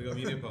 Yeah, we got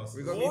media passes.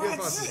 We got What? media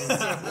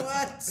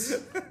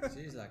passes. What?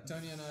 She's like,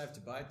 Tony and I have to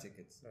buy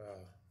tickets.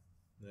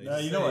 No,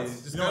 you know what?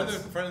 Just You know go to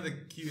what? the front of the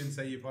queue and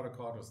say you're part of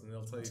Cardinals, and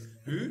they'll tell you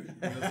who.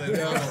 And they'll say,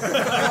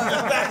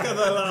 Back of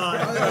the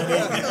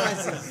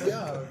line.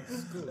 Yeah,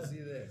 it's cool. See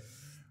you there.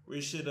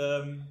 We should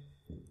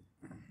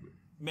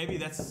maybe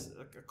that's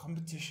a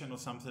competition or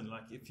something.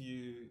 Like if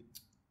you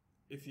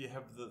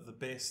have the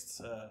best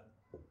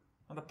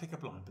not a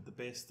pickup line, but the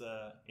best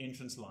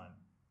entrance line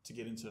to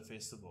get into a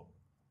festival,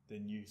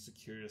 then you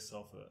secure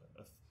yourself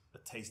a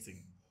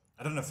tasting.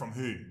 I don't know from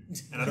who,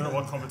 and I don't know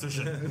what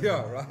competition.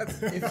 Yeah, right.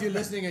 If you're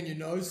listening and you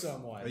know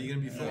someone, Are you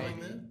going to be filming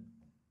that?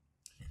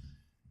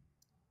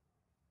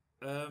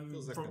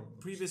 Feels like From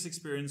a- previous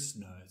experience,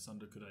 no, it's not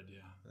a good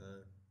idea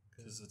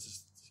because it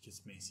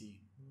gets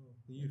messy.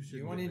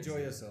 you want to enjoy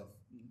yourself.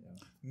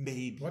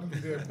 Maybe, What if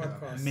we do a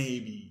podcast?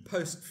 maybe.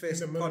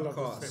 Post-fest In the middle of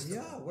the podcast. festival.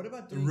 Yeah, what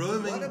about The doing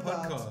roaming what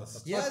about,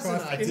 podcast. Here's an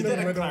Podcast I idea. in did the that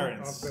at middle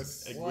Clarence. of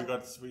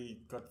this.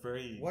 We got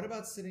very. What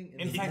about sitting in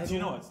In the fact, middle? you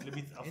know what? Let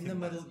me. I'll In the think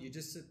about middle, it. you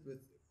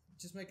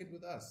just make it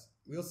with us.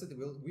 We'll sit. I'm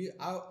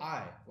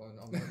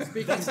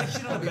speaking. That's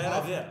actually not a on bad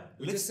behalf- idea.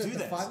 we Let's just sit do the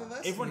that. 5 of us,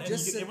 Everyone, we and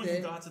just you get, sit everyone there.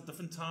 can go out at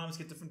different times,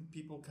 get different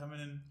people coming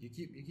in. You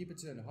keep it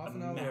to a half A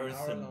an hour, an hour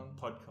marathon long.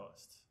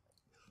 podcast.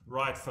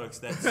 Right, folks.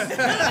 That's.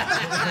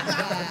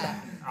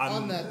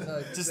 On that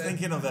note, just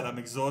thinking of that, I'm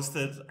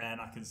exhausted, and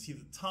I can see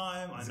the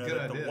time. I It's a know good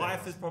that the idea.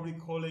 wife is probably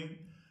calling.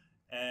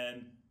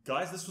 And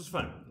guys, this was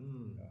fun.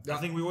 Yeah. I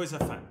think we always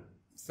have fun.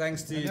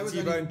 Thanks to And that was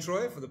T-Bone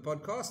Troy for the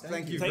podcast.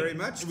 Thank you Thank- very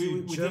much.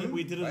 We to Jim.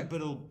 did a Right.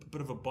 bit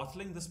of a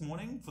bottling this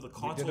morning for the We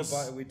cartels.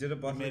 did a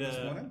We bottling made this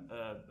morning.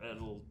 a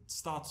little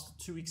start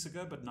 2 weeks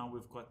ago, but now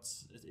we've got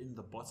it in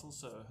the bottle.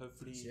 So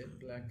hopefully, Jet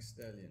Black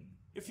Stallion.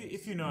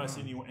 if you know us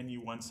and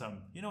you want some,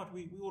 you know what,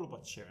 we all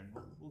about sharing.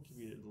 We'll give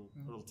you a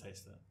little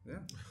taster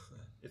Yeah.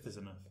 if there's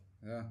enough.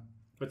 Yeah.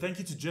 But thank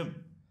you to Jim.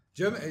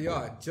 Jim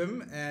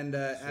and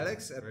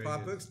Alex at very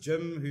Pipeworks.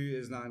 Jim, who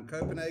is now in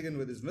Copenhagen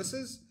with his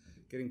missus,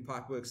 getting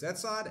Pipeworks that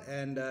side,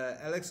 and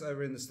Alex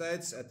over in the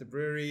States at the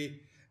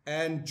brewery,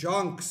 and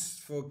Jonks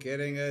for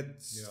getting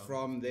it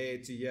from there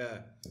to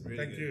here. Really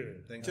Thank good.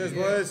 you. Thank Cheers, you.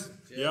 boys.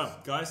 Yeah,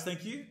 guys,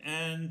 thank you,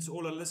 and to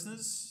all our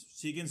listeners,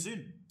 see you again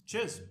soon.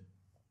 Cheers.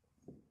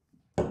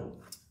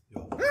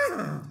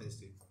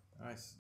 Tasty. Nice.